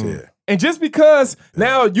vehicle. That's it. And just because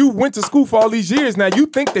now you went to school for all these years, now you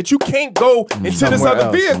think that you can't go into this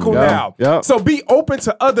other vehicle now. So be open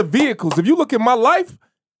to other vehicles. If you look at my life,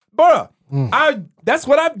 bruh, that's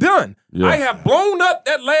what I've done. I have blown up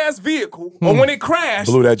that last vehicle, or when it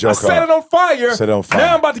crashed, blew that joke I set it on fire.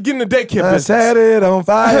 Now I'm about to get in the daycare business. I set it on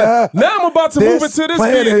fire. Now I'm about to move into this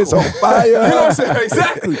vehicle. Is on fire. You know what I'm saying?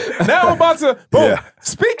 Exactly. Now I'm about to, boom,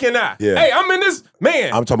 speaking now. Hey, I'm in this,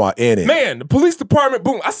 man. I'm talking about in it. Man, the police department,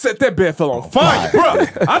 boom, I set that bed fell on fire, bro.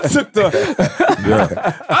 I took the,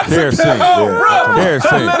 I let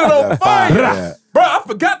it on fire. Bro, I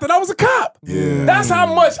forgot that I was a cop. That's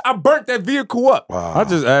how much I burnt that vehicle up. Wow. I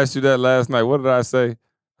just asked you that last night. What did I say?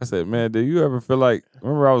 I said, man, do you ever feel like,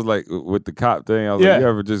 remember I was like, with the cop thing, I was like, you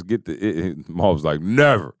ever just get Mom was like,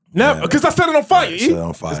 never. Never, because I set it on fire. Set it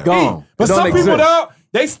on fire. It's gone. But some people, though,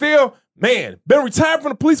 they still, man, been retired from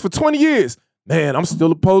the police for 20 years. Man, I'm still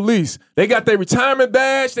the police. They got their retirement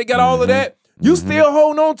badge. They got all of that. You still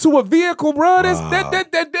holding on to a vehicle, bro.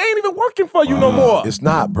 That ain't even working for you no more. It's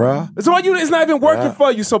not, bro. It's not even working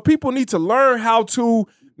for you. So people need to learn how to,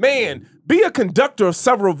 man, be a conductor of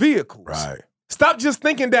several vehicles. Right. Stop just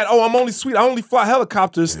thinking that, oh, I'm only sweet. I only fly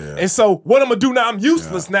helicopters. And so what I'm going to do now, I'm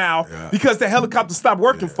useless now because the helicopter stopped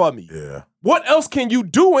working for me. What else can you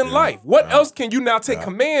do in life? What else can you now take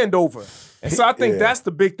command over? And so I think that's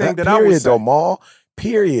the big thing that I would say. Though, Maul,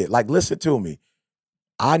 period. Like, listen to me.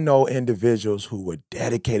 I know individuals who were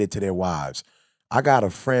dedicated to their wives. I got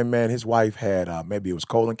a friend, man, his wife had, maybe it was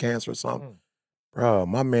colon cancer or something. Bro,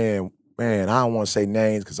 my man, I don't want to say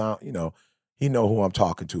names because he know who I'm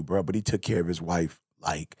talking to, bro, but he took care of his wife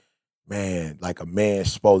like a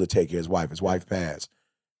man's supposed to take care of his wife. His wife passed,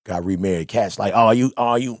 got remarried. Cats like, you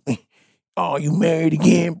oh, you married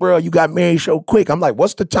again, bro? You got married so quick. I'm like,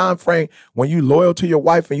 what's the time frame when you loyal to your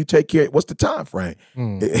wife and you take care? What's the time frame?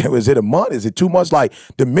 Is it a month? Is it 2 months? Like,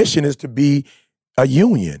 the mission is to be a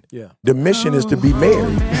union. Yeah. The mission is to be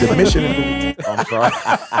married. The mission is I'm sorry.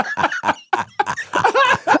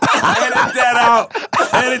 Edit that out.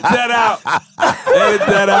 Edit that out. Edit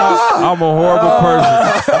that out. I'm a horrible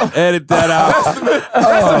person. Edit that out.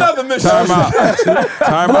 That's another mission. Time out.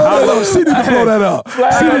 Time out. She need to blow that up.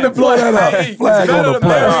 She need to blow that up. Flag on the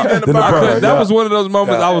play. That was one of those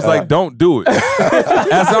moments I was like, don't do it.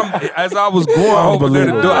 As I was going over there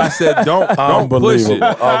to do it, I said, don't push it.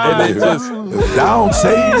 And it just down,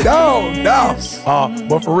 say down.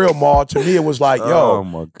 But for real, Maul, to me it was like, yo, oh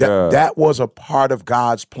my God. that was a part of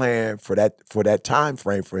God's plan for that time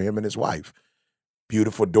frame for him and his wife.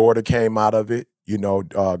 Beautiful daughter came out of it,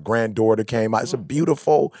 granddaughter came out. It's a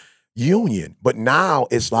beautiful union. But now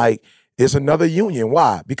it's like, it's another union.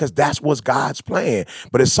 Why? Because that's what's God's plan.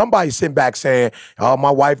 But if somebody's sitting back saying, oh,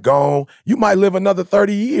 my wife gone, you might live another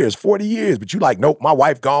 30 years, 40 years, but you like, nope, my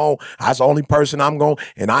wife gone. That's the only person I'm going,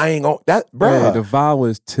 and I ain't going. That, bruh. Yeah, the vow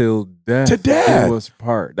is till death. To death. Do us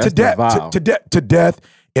part. That's the vow. To death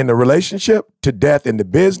in the relationship, to death in the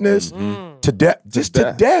business, to death, just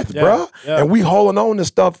to death, bruh. Yeah. And we holding on to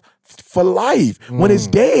stuff for life when it's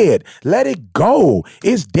dead. Let it go.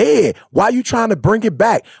 It's dead. Why you trying to bring it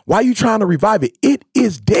back? Why you trying to revive it? It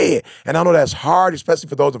is dead. And I know that's hard, especially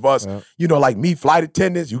for those of us, like me, flight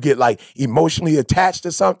attendants, you get like emotionally attached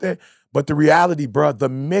to something. But the reality, bruh, the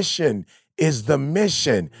mission is the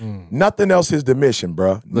mission. Nothing else is the mission,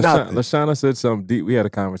 bruh. Nothing. Lashana said something deep. We had a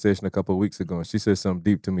conversation a couple of weeks ago, and she said something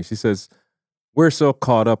deep to me. She says, we're so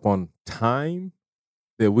caught up on time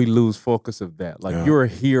that we lose focus of that. Like, you're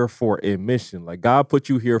here for a mission. Like, God put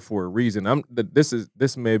you here for a reason.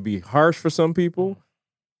 This may be harsh for some people,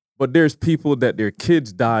 but there's people that their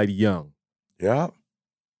kids died young. Yeah.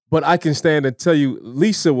 But I can stand and tell you,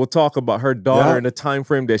 Lisa will talk about her daughter and the time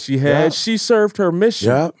frame that she had. Yeah. She served her mission.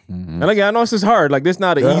 Yeah. And again, I know this is hard. Like, this is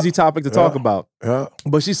not an easy topic to talk about. Yeah.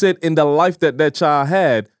 But she said in the life that child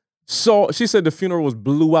had, so she said the funeral was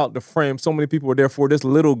blew out the frame. So many people were there for this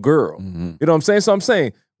little girl. You know what I'm saying? So I'm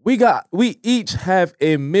saying we each have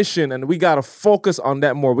a mission, and we got to focus on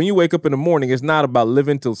that more. When you wake up in the morning, it's not about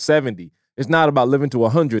living till 70. It's not about living to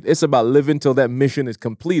 100. It's about living till that mission is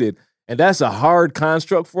completed. And that's a hard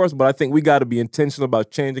construct for us, but I think we got to be intentional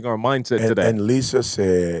about changing our mindset to that. And Lisa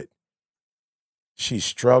said she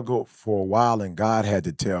struggled for a while, and God had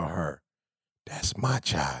to tell her, that's my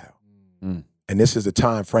child. And this is the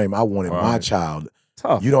time frame I wanted my child.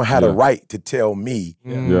 Tough. You don't have the right to tell me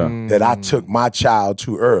that I took my child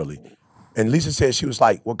too early. And Lisa said, she was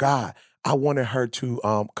like, well, God, I wanted her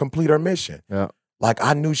to complete her mission. Yeah. Like,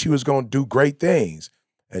 I knew she was going to do great things.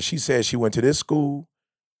 And she said she went to this school.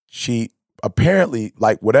 She apparently,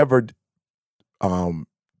 like, whatever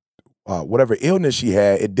illness she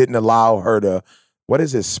had, it didn't allow her to, what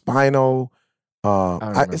is it, spinal?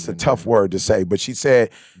 It's a tough word to say, but she said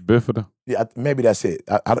bifida. Yeah, maybe that's it.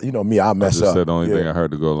 I'll mess I up. said the only thing I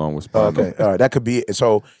heard to go along with spinal. Okay, all right, that could be it.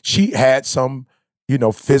 So she had some,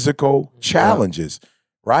 physical challenges,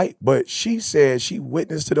 right? But she said she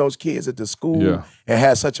witnessed to those kids at the school and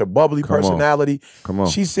had such a bubbly personality. Come on.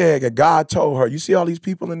 She said that God told her, you see all these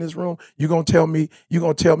people in this room? You're going to tell me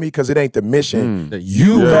because it ain't the mission that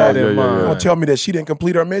you had in mind. You're going to tell me that she didn't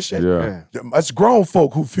complete her mission? Yeah. It's grown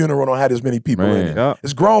folk whose funeral don't have as many people in it. Yeah.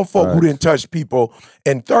 It's grown folk who didn't touch people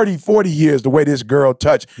in 30, 40 years the way this girl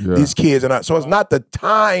touched these kids. So it's not the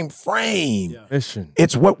time frame. Mission.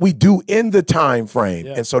 It's what we do in the time frame.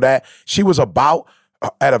 And so that she was about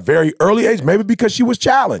at a very early age, maybe because she was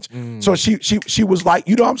challenged. So she was like,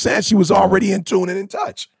 you know what I'm saying? She was already in tune and in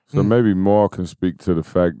touch. So maybe Maul can speak to the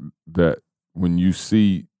fact that when you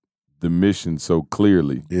see the mission so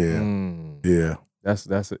clearly. Yeah.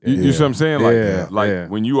 That's it. You see what I'm saying? Like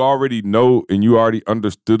when you already know and you already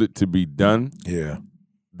understood it to be done,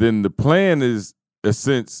 then the plan is a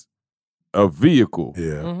sense a vehicle.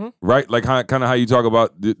 Right? Like kind of how you talk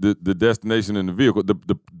about the destination and the vehicle.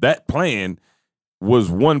 That plan was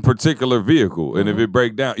one particular vehicle. And if it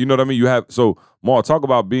break down, you know what I mean? So Maul, talk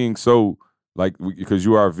about being so, like, because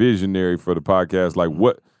you are a visionary for the podcast, like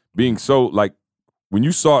being so, like, when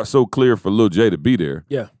you saw it so clear for Lil J to be there.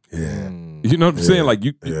 Yeah. You know what I'm saying? Like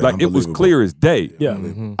it was clear as day. Yeah.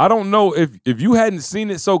 I don't know if you hadn't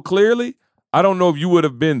seen it so clearly, I don't know if you would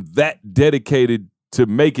have been that dedicated to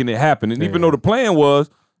making it happen. And even though the plan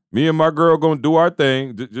was, me and my girl gonna do our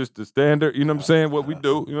thing, just the standard, you know what I'm saying, what we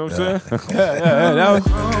do, you know what I'm saying?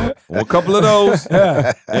 That was, a couple of those,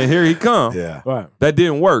 and here he come. Yeah. right. That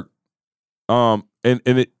didn't work. And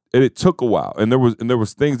it took a while, and there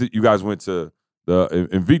was things that you guys went to the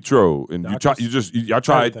in vitro, and y'all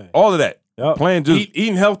tried Everything. all of that. Yep. Playing just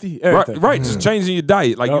eating healthy, everything. right, just changing your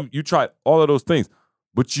diet. Like you tried all of those things,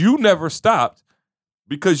 but you never stopped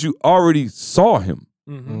because you already saw him.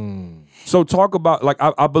 So talk about, like,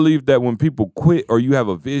 I believe that when people quit or you have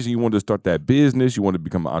a vision, you want to start that business, you want to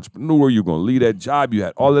become an entrepreneur, you're going to leave that job, you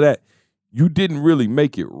had all of that. You didn't really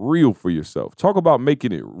make it real for yourself. Talk about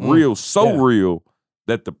making it real, real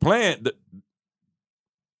that the plan,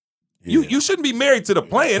 you shouldn't be married to the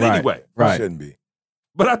plan anyway. Right. Shouldn't be.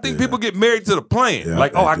 But I think people get married to the plan. Yeah,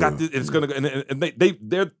 like, I got this, it's going to, and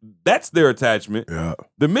they're that's their attachment. Yeah.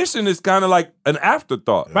 The mission is kind of like an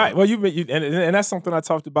afterthought. Right. Well, and that's something I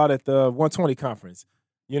talked about at the 120 conference.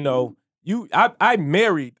 You know, I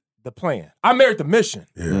married the plan. I married the mission.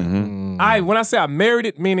 Yeah. Mm-hmm. When I say I married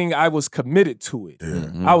it, meaning I was committed to it.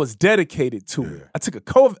 Yeah. I was dedicated to it. I took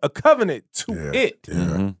a covenant to it. Yeah.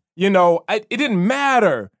 Mm-hmm. You know, it didn't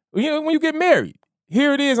matter. You know, when you get married,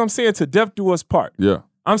 here it is. I'm saying to death do us part. Yeah.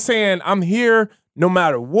 I'm saying I'm here no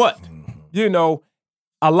matter what. You know,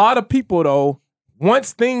 a lot of people though,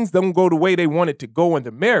 once things don't go the way they want it to go in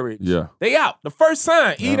the marriage, they out. The first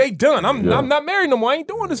sign, they done. I'm not married no more. I ain't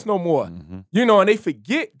doing this no more. You know, and they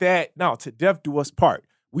forget that now to death do us part.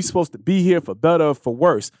 We supposed to be here for better or for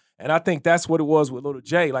worse. And I think that's what it was with Little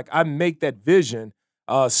J. Like I make that vision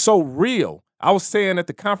so real. I was saying at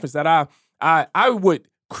the conference that I would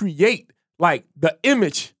create like the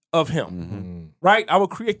image of him, right? I would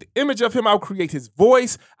create the image of him. I would create his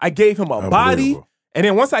voice. I gave him a body. And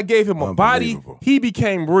then once I gave him a body, he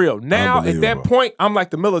became real. Now, at that point, I'm like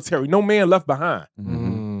the military. No man left behind.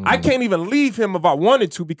 I can't even leave him if I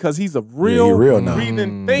wanted to because he's a real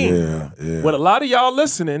breathing thing. Yeah. But a lot of y'all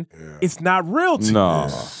listening, it's not real to you.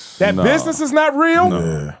 That No. business is not real.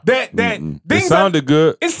 No. That It things sounded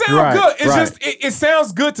good. It sounds good. It's just it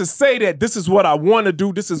sounds good to say that this is what I want to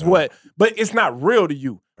do. This is what, but it's not real to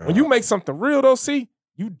you. When you make something real, though, see,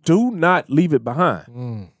 you do not leave it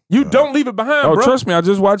behind. You don't leave it behind, bro. Trust me, I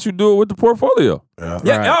just watched you do it with the portfolio.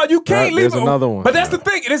 You can't leave it. There's another one. But that's the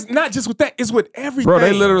thing. It's not just with that. It's with everything. Bro,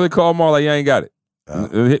 they literally called Maul like, you ain't got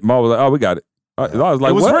it. Maul was like, we got it. I was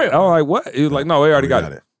like, It was what? real. I was like, what? He was like, no, we already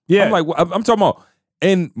got it. Yeah. I'm like, I'm talking about,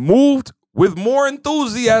 and moved with more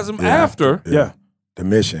enthusiasm after. Yeah. The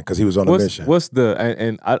mission, because he was on a mission. What's the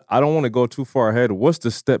and I don't want to go too far ahead. What's the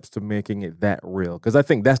steps to making it that real? Because I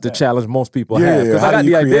think that's the challenge most people have. Because I got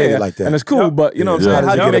the idea, like that? And it's cool, but you know what I'm saying?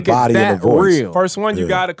 How do you make it that real? First one, you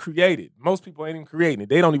got to create it. Most people ain't even creating it.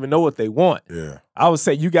 They don't even know what they want. Yeah. I would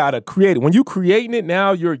say you got to create it. When you creating it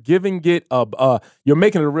now, you're giving it you're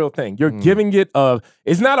making it a real thing. You're giving it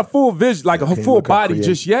it's not a full vision, like a full body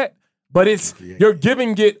just yet, but you're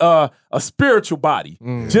giving it a spiritual body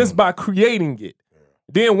just by creating it.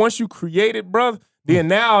 Then once you create it, brother, then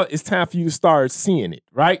now it's time for you to start seeing it,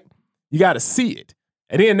 right? You got to see it.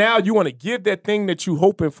 And then now you want to give that thing that you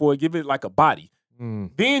hoping for, give it like a body.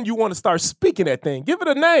 Then you want to start speaking that thing. Give it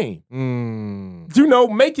a name. You know,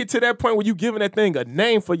 make it to that point where you giving that thing a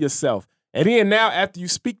name for yourself. And then now after you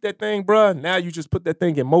speak that thing, bruh, now you just put that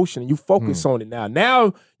thing in motion and you focus on it now.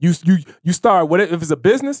 Now you start, if it's a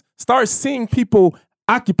business, start seeing people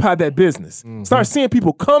occupy that business. Start seeing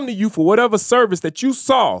people come to you for whatever service that you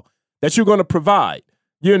saw that you're going to provide,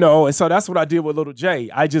 you know? And so that's what I did with Little J.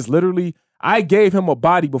 I gave him a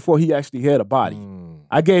body before he actually had a body.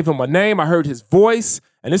 I gave him a name. I heard his voice.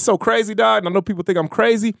 And it's so crazy, dog. And I know people think I'm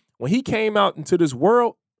crazy. When he came out into this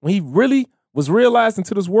world, when he really was realized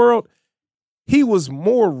into this world, he was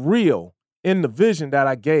more real in the vision that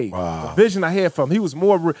I gave. The vision I had from him. He was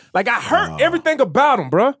more real. Like I heard everything about him,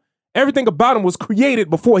 bro. Everything about him was created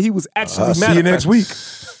before he was actually manifested. See you next week.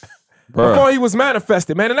 Before he was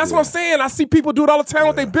manifested, man. And that's what I'm saying. I see people do it all the time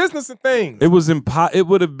with their business and things. It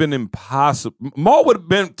would have been impossible. Maul would have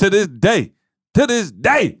been to this day.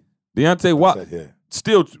 Deontay Watt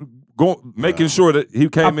still making sure that he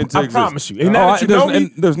came into existence. I promise you. And now that you know me,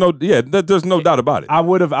 there's no doubt about it. I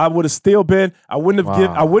would have still been. I wouldn't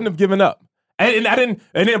have given up. And I didn't.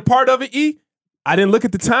 And then part of it, I didn't look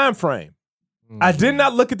at the time frame. I did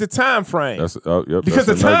not look at the time frame because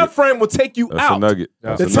the time frame will take you out.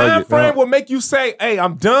 The time frame will make you say, "Hey,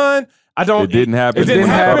 I'm done. I don't." It didn't happen. It didn't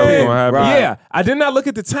happen. Right. Yeah, I did not look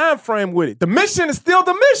at the time frame with it. The mission is still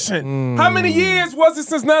the mission. How many years was it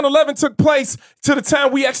since 9/11 took place to the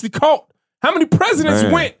time we actually caught? How many presidents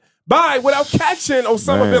went by without catching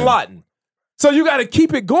Osama bin Laden? So you got to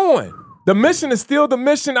keep it going. The mission is still the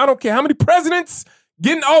mission. I don't care how many presidents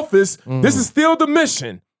get in office. This is still the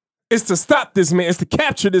mission. It's to stop this man. It's to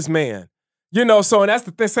capture this man. You know, so and that's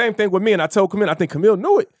the same thing with me. And I told Camille, I think Camille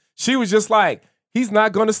knew it. She was just like, he's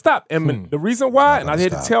not going to stop. And the reason why, and I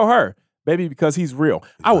had to tell her, baby, because he's real.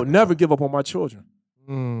 I would never give up on my children.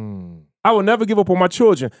 I will never give up on my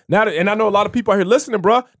children. Now, and I know a lot of people out here listening,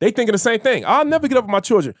 bro. They thinking the same thing. I'll never give up on my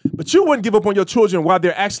children. But you wouldn't give up on your children while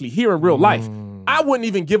they're actually here in real life. I wouldn't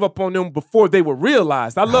even give up on them before they were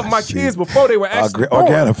realized. I love my kids before they were actually born.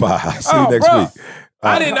 Organifi. See you next week.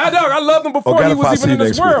 I love them before he was even in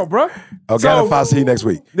this world, bro. Organifi, see you next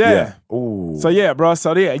week. Yeah. Ooh. So yeah, bro.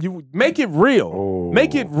 So yeah, you make it real. Ooh.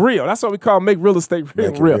 Make it real. That's what we call make real estate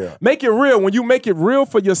real. Make it real. When you make it real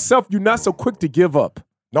for yourself, you're not so quick to give up.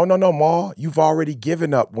 No, Ma. You've already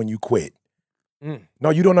given up when you quit. No,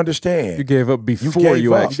 you don't understand. You gave up before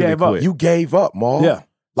you actually quit. You gave up, Ma. Yeah.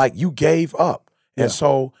 Like you gave up. Yeah. And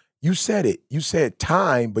so you said it. You said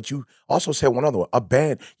time, but you also said one other one.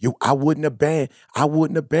 Abandon. I wouldn't abandon.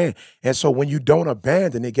 And so when you don't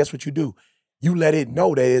abandon it, guess what you do? You let it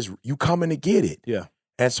know that you coming to get it. Yeah.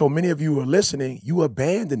 And so many of you are listening, you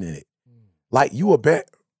abandoning it. Like you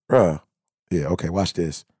bruh. Yeah, okay, watch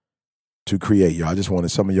this. To create, y'all. I just wanted,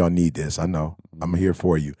 some of y'all need this. I know. I'm here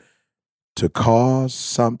for you. To cause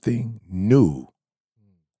something new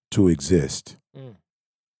to exist.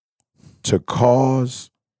 To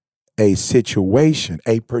cause a situation,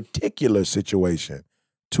 a particular situation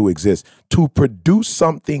to exist. To produce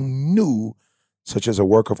something new, such as a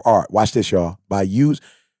work of art. Watch this, y'all.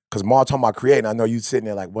 Because Ma talking about creating, I know you sitting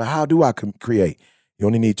there like, well, how do I create? You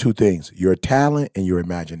only need two things, your talent and your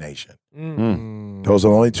imagination. Those are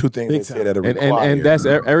the only two things they say that are required. And that's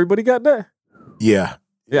everybody got that? Yeah.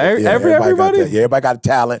 Everybody? Got that. Yeah, everybody got a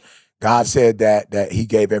talent. God said that he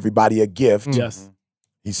gave everybody a gift. Yes.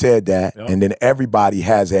 He said that. Yep. And then everybody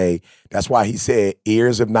has that's why he said,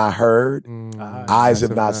 ears have not heard, eyes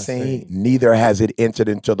have not seen, neither has it entered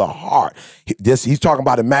into the heart. He's talking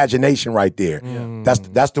about imagination right there.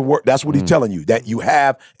 That's the word. That's what he's telling you, that you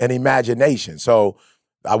have an imagination. So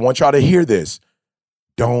I want y'all to hear this.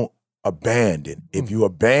 Don't abandon. If you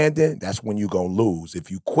abandon, that's when you're going to lose.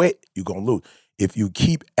 If you quit, you're going to lose. If you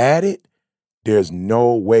keep at it, there's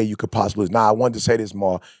no way you could possibly lose. Now, I wanted to say this,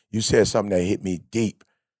 Ma. You said something that hit me deep.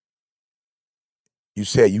 You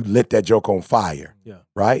said you lit that joke on fire,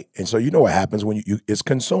 right? And so you know what happens when it's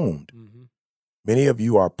consumed. Many of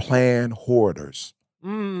you are plan hoarders.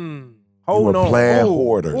 Hold on. Plan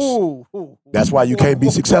hoarders. That's why you can't be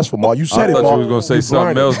successful, Ma. You said I it, thought Ma. you was gonna say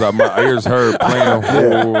something else that my ears heard. Plan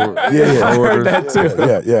hoarders. I heard that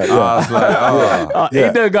too. Yeah. I was like, He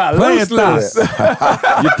done got loose.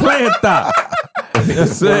 You playing that.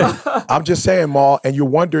 That's it. I'm just saying, Ma, and you're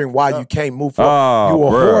wondering why you can't move forward. You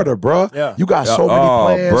a hoarder, bro. Yeah. You got so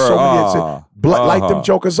many plans, so many. Light them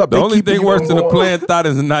jokers up. The They only keeping thing you worse than a going. plan thought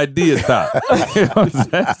is an idea thought. You know what I'm saying?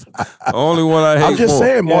 That's the only one I hate I'm just more.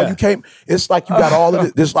 saying, Ma, you can't. It's like you got all of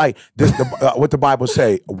it. This like this. What the Bible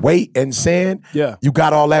say: weight and sin. Yeah. You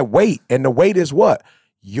got all that weight, and the weight is what?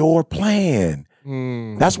 Your plan.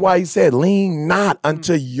 That's why he said, lean not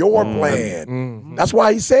unto your plan. That's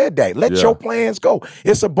why he said that. Let your plans go.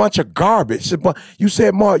 It's a bunch of garbage. You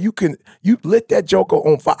said, Ma, you lit that joker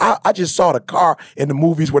on fire. I just saw the car in the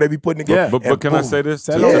movies where they be putting together. But can I say this?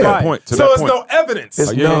 To Yeah. that point. To So that it's point. no evidence.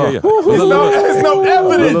 It's Yeah. There's no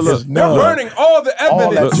evidence. Look. You're burning all the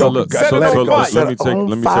evidence. Set it on fire. Let me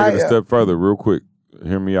take it a step further real quick.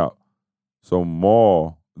 Hear me out. So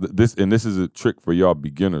Maul, this is a trick for y'all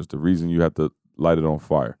beginners. The reason you have to light it on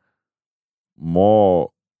fire.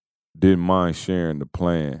 Maul didn't mind sharing the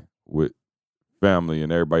plan with family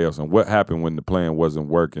and everybody else. And what happened when the plan wasn't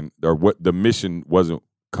working, or what the mission wasn't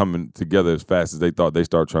coming together as fast as they thought? They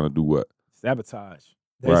started trying to do what? Sabotage.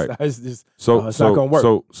 Right. It's just, So it's not gonna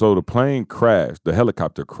work. So the plane crashed, the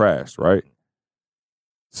helicopter crashed, right?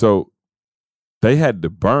 So they had to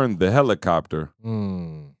burn the helicopter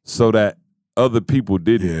so that other people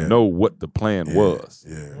didn't know what the plan was.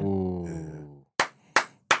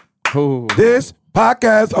 This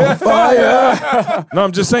podcast on fire. No,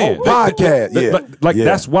 I'm just saying. Podcast.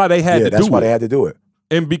 That's why they had to do it. That's why they had to do it.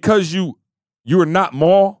 And because you're not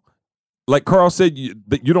Maul, like Carl said, you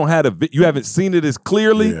don't have you haven't seen it as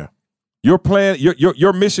clearly. Yeah. Your plan,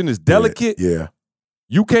 your mission is delicate. Yeah.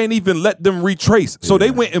 You can't even let them retrace. So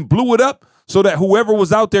they went and blew it up so that whoever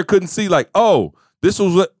was out there couldn't see, like, oh, this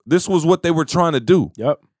was what they were trying to do.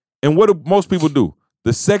 Yep. And what do most people do?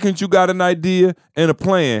 The second you got an idea and a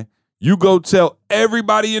plan, you go tell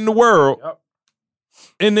everybody in the world. Yep.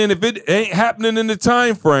 And then if it ain't happening in the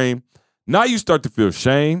time frame, now you start to feel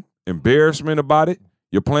shame, embarrassment about it.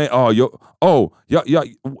 You're playing. Y'all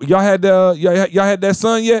had that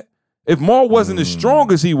son yet? If Maul wasn't as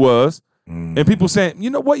strong as he was, and people saying, you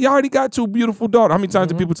know what, you already got two beautiful daughters. How many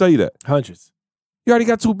times do people tell you that? Hundreds. You already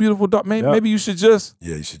got two beautiful daughters. Man, maybe you should just.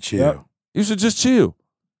 Yeah, you should chill. Yep. You should just chill.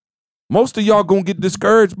 Most of y'all gonna get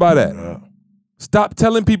discouraged by that. Stop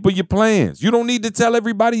telling people your plans. You don't need to tell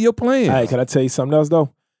everybody your plans. Hey, can I tell you something else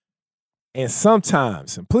though? And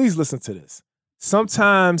sometimes, and please listen to this,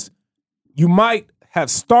 sometimes you might have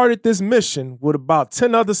started this mission with about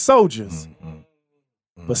 10 other soldiers,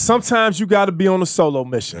 but sometimes you got to be on a solo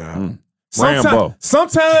mission. Rambo.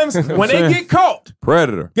 Sometimes when they get caught,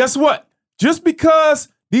 Predator. guess what? Just because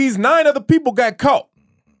these 9 other people got caught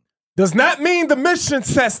does not mean the mission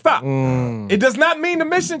has stopped. It does not mean the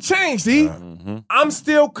mission changed, I'm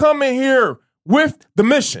still coming here with the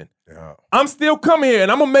mission. I'm still coming here, and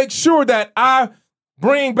I'm going to make sure that I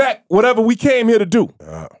bring back whatever we came here to do.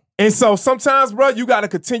 And so sometimes, bro, you got to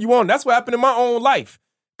continue on. That's what happened in my own life.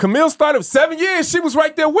 Camille started 7 years. She was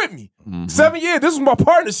right there with me. 7 years. This was my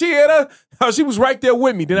partner. She had she was right there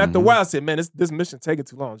with me. Then after a while, I said, man, this mission taking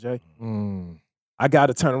too long, Jay. I got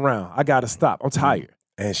to turn around. I got to stop. I'm tired.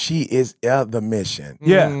 And she is the mission.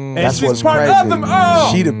 Yeah. And That's she's what's part crazy. of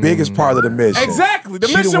the She the biggest part of the mission. Exactly. The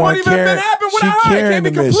She mission one wouldn't even have been happen without her. It carrying can't be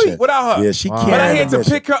the complete mission. without her. Yeah, she carrying But I had the to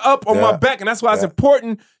mission. pick her up on my back, and that's why it's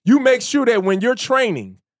important you make sure that when you're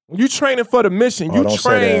training, when you training for the mission, you don't say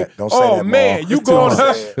train. that. Don't say Oh that, man, Maul. you It's too going?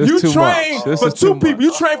 much. You It's too train much. This for is 2 too people. much.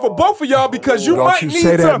 You train for both of y'all because you Don't might you need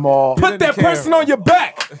say that, to Maul. put that person on your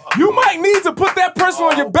back. You might need to put that person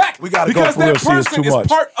on your back We gotta go because for real. that See, it's person too is much.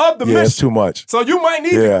 part of the Yeah, mission. it's too much. So you might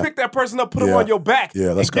need to pick that person up, put them Yeah. on your back,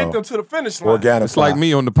 Yeah, let's and get go. them to the finish line. Organic. It's like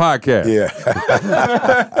me on the podcast. Yeah.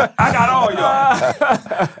 I got all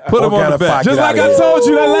y'all. Put them on the Organifi, back. get Just like outta I here. told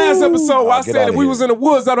you that last episode where I Get said outta if we here. was in the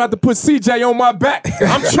woods, I'd have to put CJ on my back.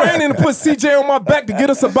 I'm training to put CJ on my back to get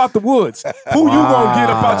us about the woods. Who you gonna get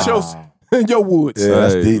about your woods? Yeah,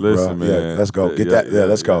 that's Hey, deep, listen, bro. man. Yeah, let's go. Get Yeah, that. Yeah,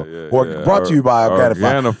 let's go. yeah, Or, yeah. brought to you by Organifi.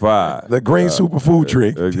 Organifi. The green superfood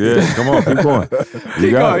drink. Yeah, come on, keep going.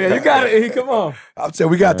 Keep going. Yeah, you got it. Come on. I'm saying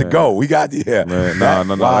we got to go. We got Man,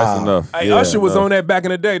 no, Wow. that's enough. Hey, Yeah, Usher was on that back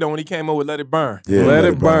in the day though when he came over with Let It Burn. Yeah, Let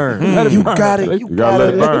it burn. Let it You burn. got it. You gotta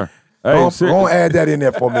let it burn. Hey, Go and add that in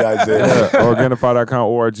there for me, Isaiah. Organifi.com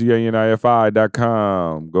or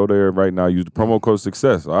Organifi.com. Go there right now. Use the promo code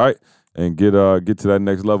SUCCESS, all right? And get to that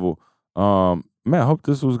next level. Man, I hope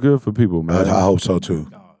this was good for people, man. I hope so too.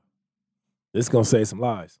 This gonna save some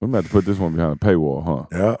lives. We might have to put this one behind a paywall, huh?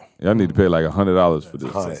 Yeah. Y'all need to pay like $100 for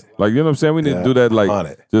this. 100. Like, you know what I'm saying? We need to Yeah, do that like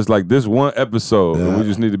 100. just like this one episode. And we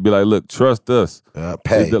just need to be like, look, trust us.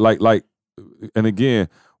 Pay. Like, and again,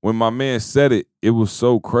 when my man said it, it was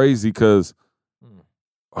so crazy because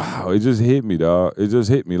wow, it just hit me, dog. It just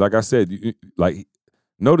hit me. Like I said, like,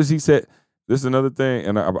 notice he said, this is another thing,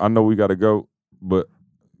 and I know we got to go, but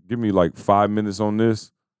give me like 5 minutes on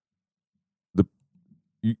this.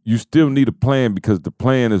 You still need a plan because the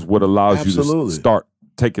plan is what allows you to Absolutely. start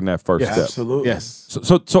taking that first step. Absolutely. Yes.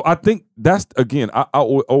 So I think that's, again, I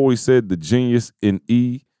always said the genius in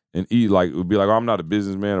E, and E, like, it would be like, oh, I'm not a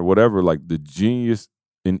businessman or whatever. Like, the genius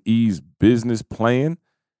in E's business plan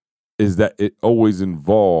is that it always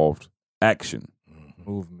involved action.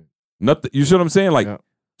 Movement. Nothing. You see what I'm saying? Like, Yeah.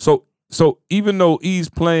 so even though E's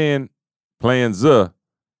plans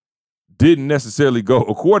didn't necessarily go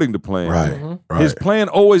according to plan, Right. Right. his plan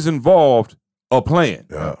always involved a plan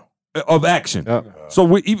Yeah. of action. Yeah. So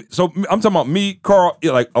I'm talking about me, Carl.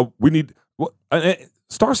 Like, we need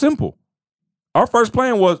start simple. Our first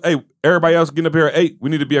plan was, hey, everybody else getting up here at 8. We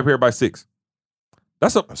need to be up here by 6.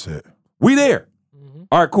 That's it. We there.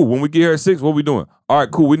 All right, cool. When we get here at 6, what we doing? All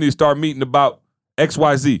right, cool. We need to start meeting about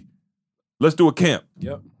XYZ. Let's do a camp.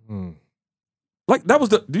 Yep. Like, that was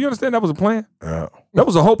do you understand that was a plan? Yeah. That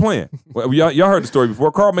was a whole plan. Well, y'all heard the story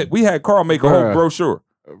before. We had Carl make a whole Bruh. brochure.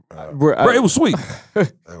 Bro, Bro, it was sweet.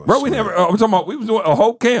 Bro, we never, I'm talking about, we was doing a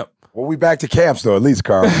whole camp. Well, we back to camps though, at least,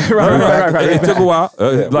 Carl. Right. It took a while.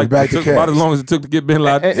 we back It to took about camps. as long as it took to get Bin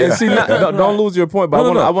Laden. And see, don't lose your point.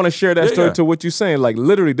 But No. I want to share that Yeah, story yeah. to what you're saying. Like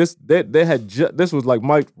literally, this was like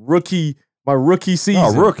my rookie season.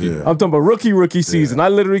 Oh, rookie. Yeah. I'm talking about rookie season. I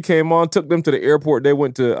literally came on, took them to the airport. They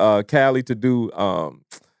went to Cali to do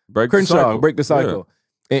Break the Crenshaw, cycle. break the cycle.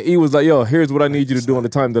 And he was like, "Yo, here's what I need you to do on the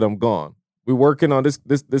time that I'm gone. We're working on this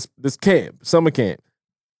camp, summer camp.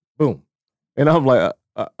 Boom." And I'm like,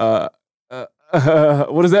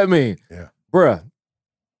 what does that mean? Yeah. Bruh,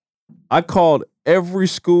 I called every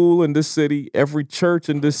school in this city, every church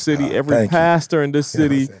in this city, every thank you. pastor in this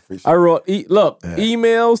city. I appreciate I wrote, Yeah.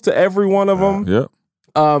 emails to every one of them. Yep.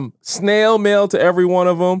 Snail mail to every one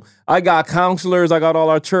of them. I got counselors. I got all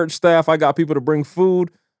our church staff. I got people to bring food.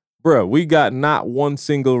 Bruh, we got not one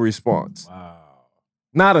single response. Wow.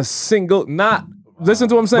 Not a single, listen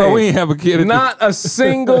to what I'm saying. Bro, we ain't have a kid. Not a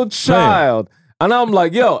single child. And I'm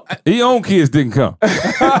like, yo, His own kids didn't come. listen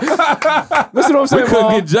to what I'm saying, We couldn't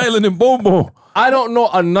Mom. get Jalen and Boom Boom. I don't know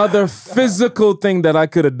another physical thing that I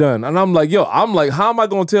could have done. And I'm like, how am I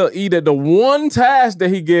going to tell E that the one task that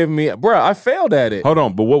he gave me, bro, I failed at it. Hold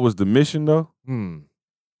on, but what was the mission though?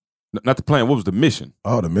 Not the plan. What was the mission?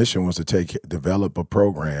 Oh, the mission was to develop a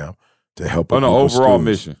program to help. Oh no, overall students.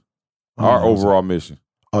 mission. Oh, Our no, overall mission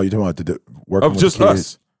Oh, you're talking about working of with just kids?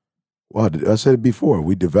 us. Well, I said it before.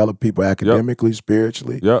 We develop people academically,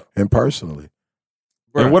 spiritually, Yep. and personally.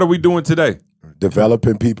 And what are we doing today?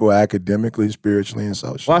 Developing people academically, spiritually, and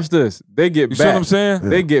socially. Watch this. They get You back. see what I'm saying?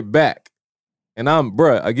 They get back. And I'm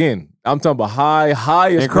talking about highest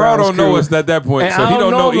And Carl ground don't know crew. us at that point, And so I he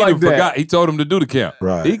don't know. He like even that. forgot. He told him to do the camp.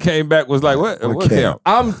 Right. He came back, was like, "What camp?"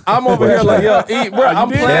 I'm over here like, yo, E, bro, I'm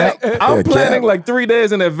Yeah, planning Cap. like 3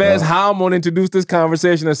 days in advance how I'm gonna introduce this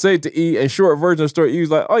conversation and say it to E. And short version of the story, E was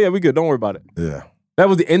like, oh yeah, we good. Don't worry about it. Yeah. That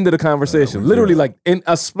was the end of the conversation. we Literally, good. like in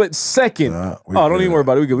a split second. We Don't good. even worry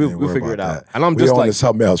about it. We good. We ain't We'll worry figure it about out. that. And I'm We just on like, to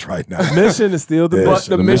something else right now. Mission is still the Yeah. but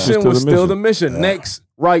mission. the The mission mission's was still still the the mission. Next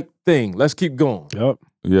right thing. Let's keep going. Yep.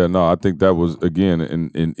 Yeah, no, I think that was again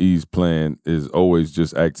in E's plan is always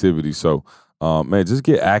just activity. So, man, just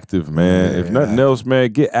get active, man. Yeah, If nothing else, man,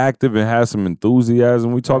 get active and have some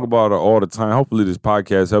enthusiasm. We talk about it all the time. Hopefully, this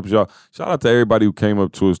podcast helps y'all. Shout out to everybody who came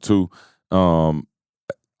up to us too.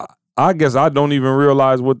 I guess I don't even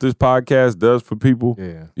realize what this podcast does for people.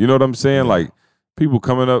 Yeah. You know what I'm saying? Like people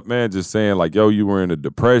coming up, man, just saying like, yo, you were in a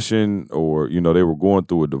depression or, they were going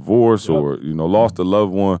through a divorce or, lost a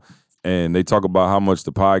loved one. And they talk about how much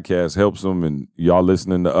the podcast helps them and y'all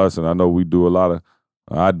listening to us. And I know I do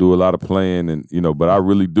a lot of playing and, but I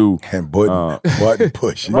really do. And button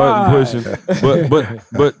pushing. Button pushing.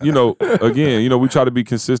 But again, we try to be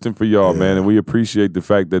consistent for y'all, man. And we appreciate the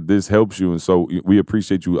fact that this helps you. And so we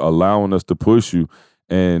appreciate you allowing us to push you.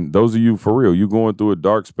 And those of you, for real, you going through a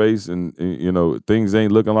dark space and things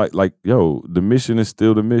ain't looking like, the mission is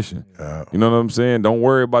still the mission. Yeah. You know what I'm saying? Don't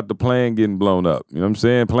worry about the plan getting blown up. You know what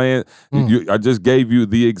I'm saying? I just gave you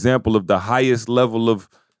the example of the highest level of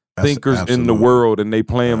thinkers in the Absolutely. world and they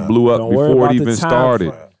plan blew up Don't worry before about it the even time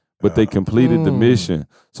started. frame. But they completed the mission.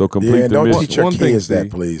 So complete Yeah, and the don't mission. teach your One thing, kids that, see.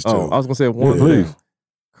 please, too. Oh, I was gonna say one Yeah. thing. Please.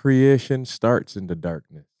 Creation starts in the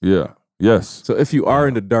darkness. Yeah. Yes. So if you are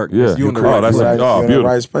in the darkness, Yeah. you in the Oh, right that's place. a- You're in the beautiful.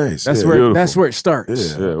 right space. That's yeah. where Beautiful. that's where it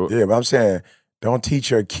starts. Yeah. Yeah. Yeah, but I'm saying don't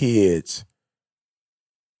teach your kids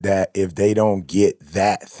that if they don't get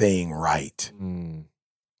that thing right, Mm.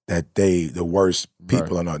 that they the worst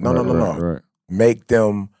people are not. No. Right. Make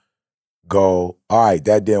them go, all right,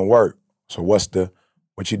 that didn't work. So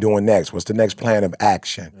what you doing next? What's the next plan of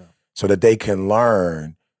action? Yeah. So that they can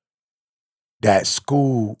learn that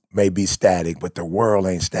school may be static, but the world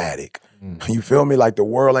ain't static. You feel me? Like the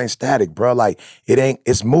world ain't static, bro. Like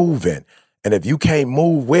it's moving. And if you can't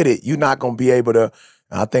move with it, you're not gonna be able to.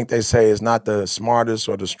 I think they say it's not the smartest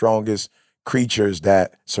or the strongest creatures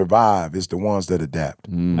that survive, it's the ones that adapt.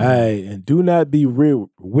 Hey, and do not be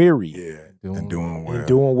weary Yeah. And doing well. in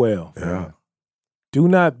doing well. Yeah. Do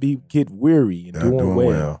not get weary in Yeah, doing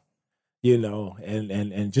well.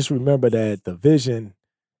 And just remember that the vision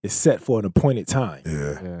is set for an appointed time.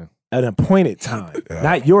 Yeah. Yeah. An appointed time. Yeah.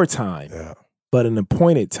 Not your time, Yeah. but an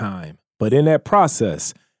appointed time. But in that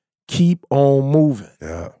process, keep on moving.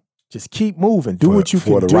 Yeah. Just keep moving. Do what you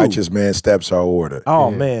can For the do. righteous man's steps are ordered. Oh,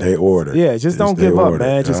 Yeah. man. They ordered. Yeah, just don't They give up, ordered.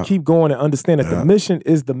 man. Just Yeah. keep going and understand that Yeah. the mission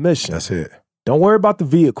is the mission. That's it. Don't worry about the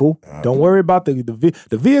vehicle. Yeah. Don't worry about the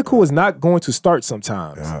vehicle is not going to start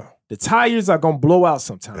sometimes. Yeah. The tires are going to blow out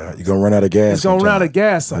sometimes. Yeah. You're gonna run out of gas. It's going to run out of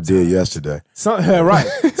gas I sometimes. did yesterday. Right.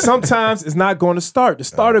 Sometimes it's not going to start. The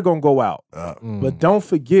starter going to go out. But don't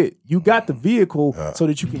forget, you got the vehicle so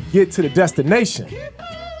that you can get to the destination.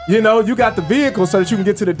 You got the vehicle so that you can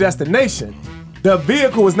get to the destination. The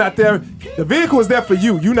vehicle is not there. The vehicle is there for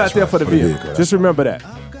you. You're not there for the vehicle. Just remember that.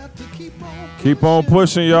 Keep on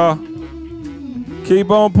pushing, y'all. Keep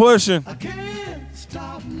on pushing.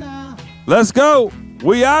 Let's go.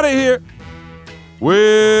 We out of here.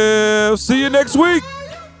 We'll see you next week.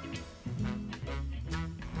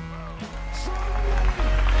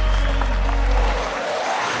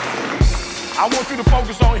 I want you to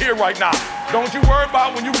focus on here right now. Don't you worry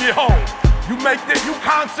about when you get home. You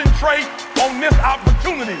concentrate on this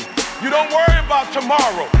opportunity. You don't worry about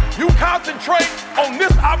tomorrow. You concentrate on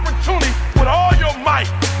this opportunity with all your might,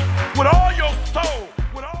 with all your soul.